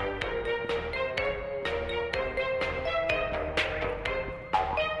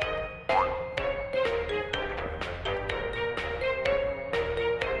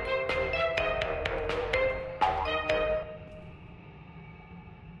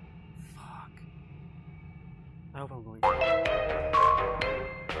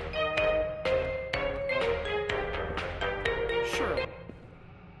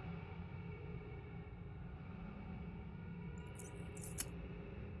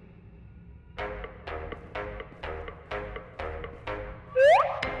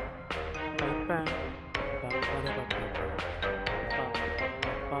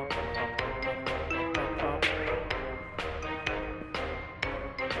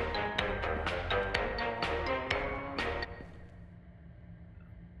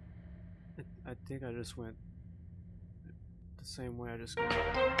 I think I just went the same way I just got.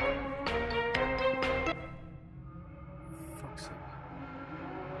 Fuck's sake.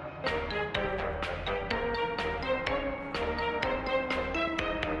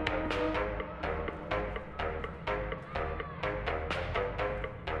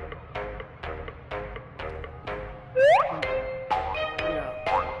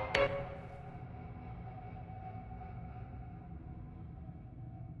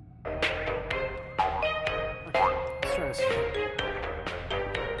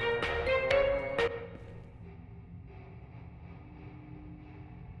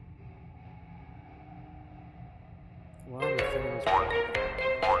 Wow, the thing is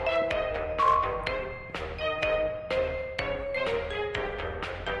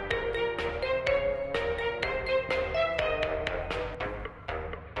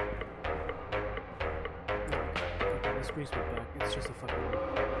this brings me back. It's just a fucking loop.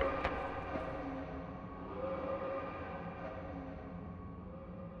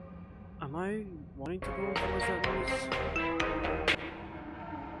 Am I wanting to go towards that noise?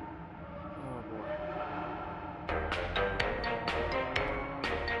 Oh boy.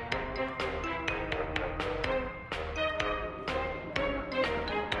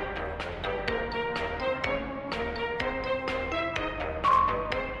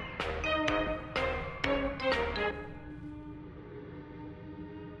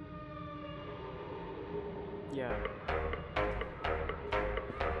 Yeah.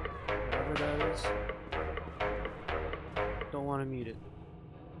 Whatever that is. Don't want to meet it.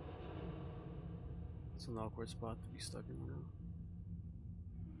 It's an awkward spot to be stuck in now.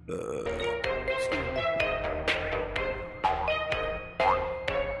 Excuse me.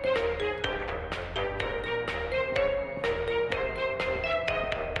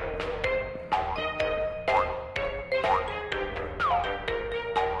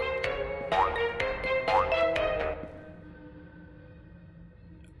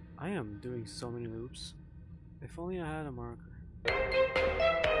 I am doing so many loops. If only I had a marker.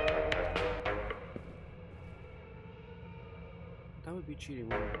 That would be cheating,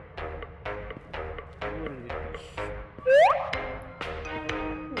 wouldn't it? Wouldn't it be?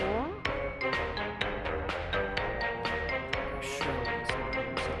 Sure, it's not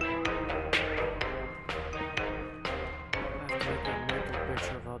gonna suck. I have to make a mental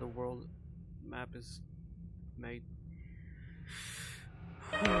picture of how the world map is made.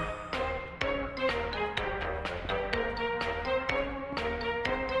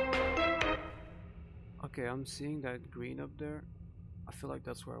 Okay, I'm seeing that green up there. I feel like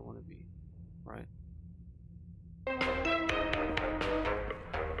that's where I want to be, right?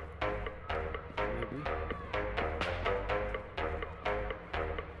 Maybe.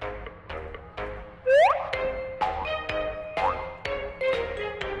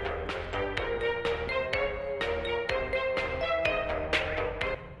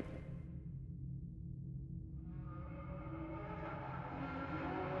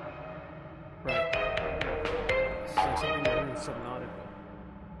 Right. It's like something really subnautical.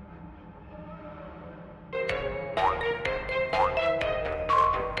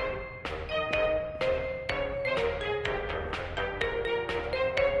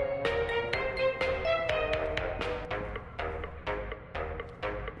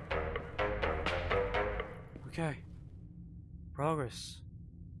 Okay. Progress.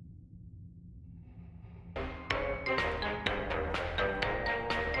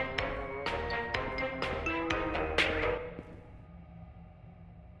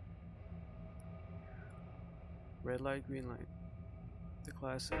 Red light, green light. The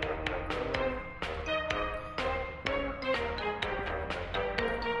classic.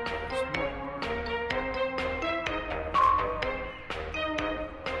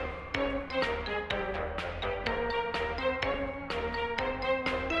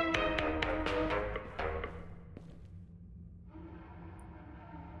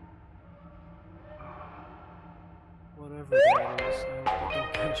 Whatever that is, I hope they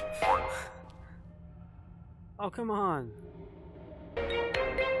don't catch me. Oh, come on.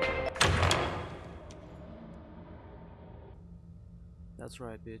 That's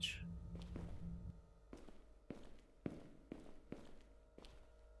right, bitch.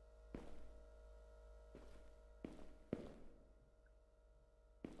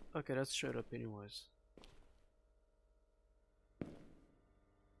 Okay, that's straight up anyways.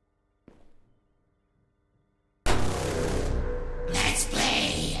 Let's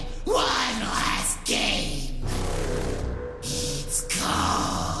play one last game. It's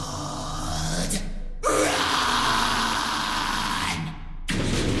called Run.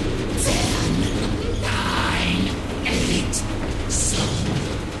 10, 9, 8,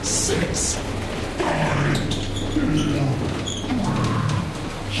 7, 6, No,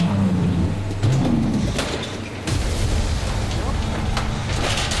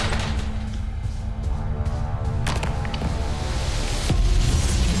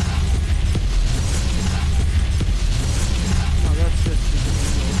 that's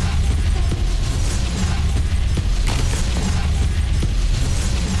just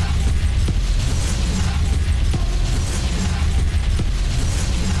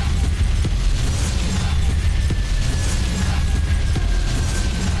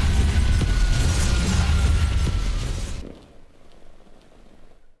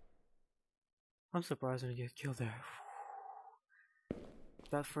I'm surprised I didn't get killed there.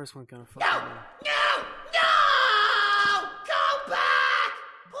 That first one kind of fucked me. No! No! Go back!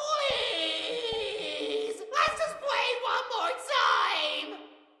 Please! Let's just play it one more time!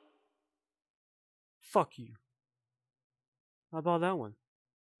 Fuck you. How about that one?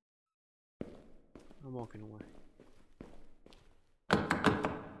 I'm walking away.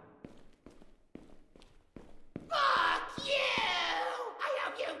 Fuck you! I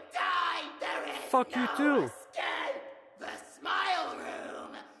hope you die! There is Fuck you no too. escape! The smile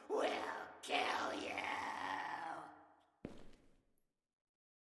room will kill you!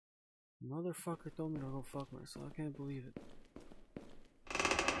 Motherfucker told me to go fuck myself. I can't believe it.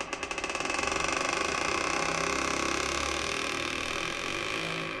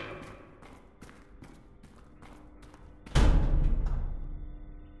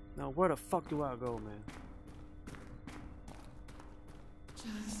 Now where the fuck do I go, man?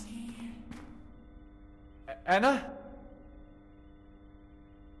 Anna?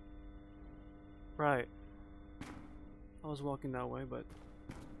 Right. I was walking that way, but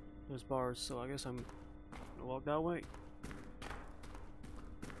there's bars, so I guess I'm gonna walk that way.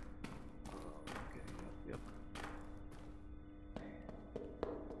 Okay, yep.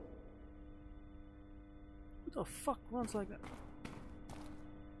 Who the fuck runs like that?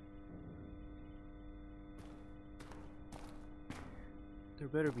 There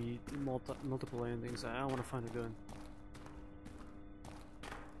better be multiple endings. I want to find a gun.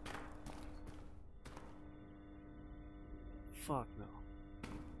 Fuck no.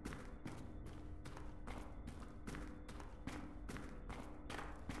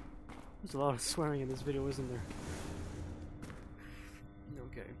 There's a lot of swearing in this video, isn't there?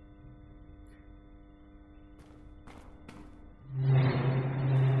 Okay.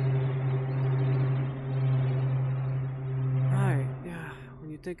 Right, yeah. When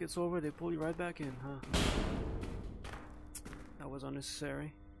you think it's over, they pull you right back in, huh? That was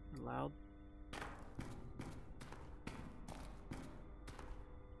unnecessary and loud.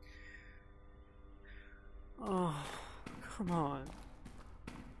 Oh, come on.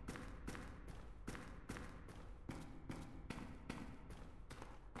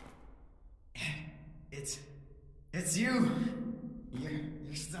 It's you.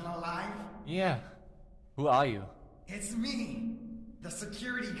 You're still alive? Yeah. Who are you? It's me, the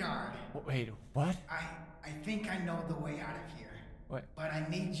security guard. Wait, what? I think I know the way out of here. What? But I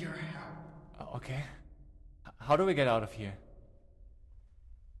need your help. Okay. How do we get out of here?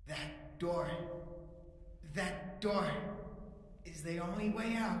 That door is the only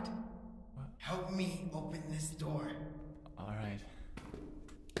way out. What? Help me open this door. All right.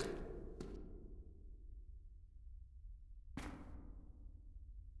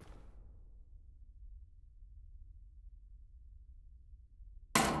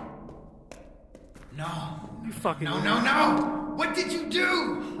 No. You fucking No, idiot. no, no! What did you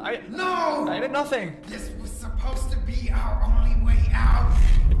do? No! I did nothing. This was supposed to be our only way out.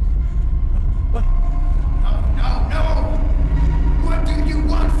 What? No, no, no! What do you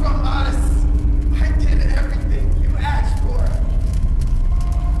want from us? I did everything you asked for.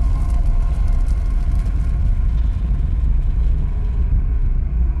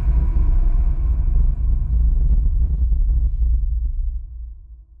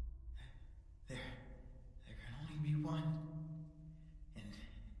 There can only be one. And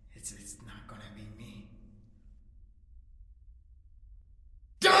it's not gonna be me.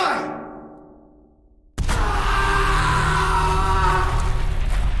 Die!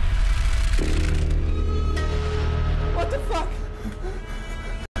 What the fuck?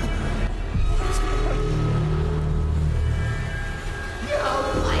 You'll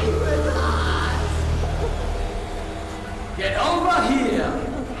play with us! Get over here!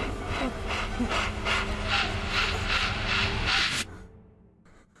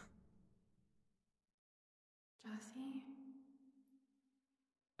 Jesse?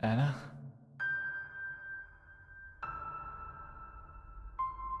 Anna?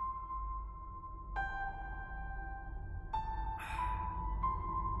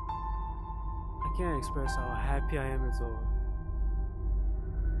 I can't express how happy I am it's over.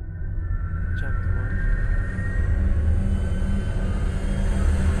 Chapter 1.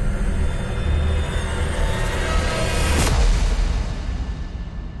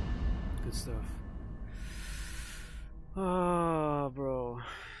 Good stuff. Ah, bro.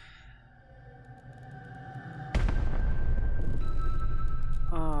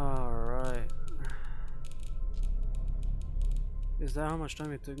 Alright. Is that how much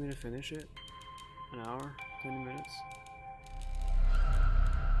time it took me to finish it? An hour? 20 minutes?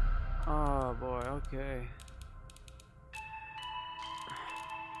 Oh boy, okay.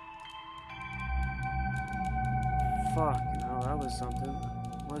 Fucking hell, that was something,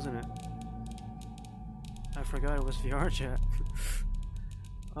 wasn't it? I forgot it was VRChat.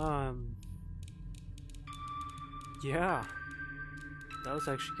 Yeah. That was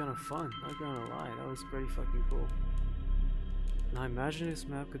actually kind of fun, not gonna lie, that was pretty fucking cool. Now imagine this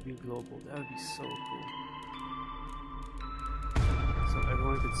map could be global, that would be so cool. So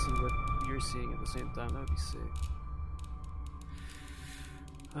everyone could see what you're seeing at the same time, that would be sick.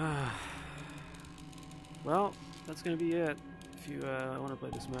 Well, that's gonna be it. If you want to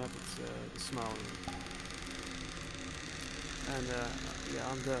play this map, it's the Smile Room. And yeah,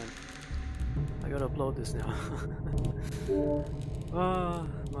 I'm done. I gotta upload this now.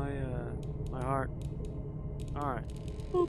 My heart. Alright.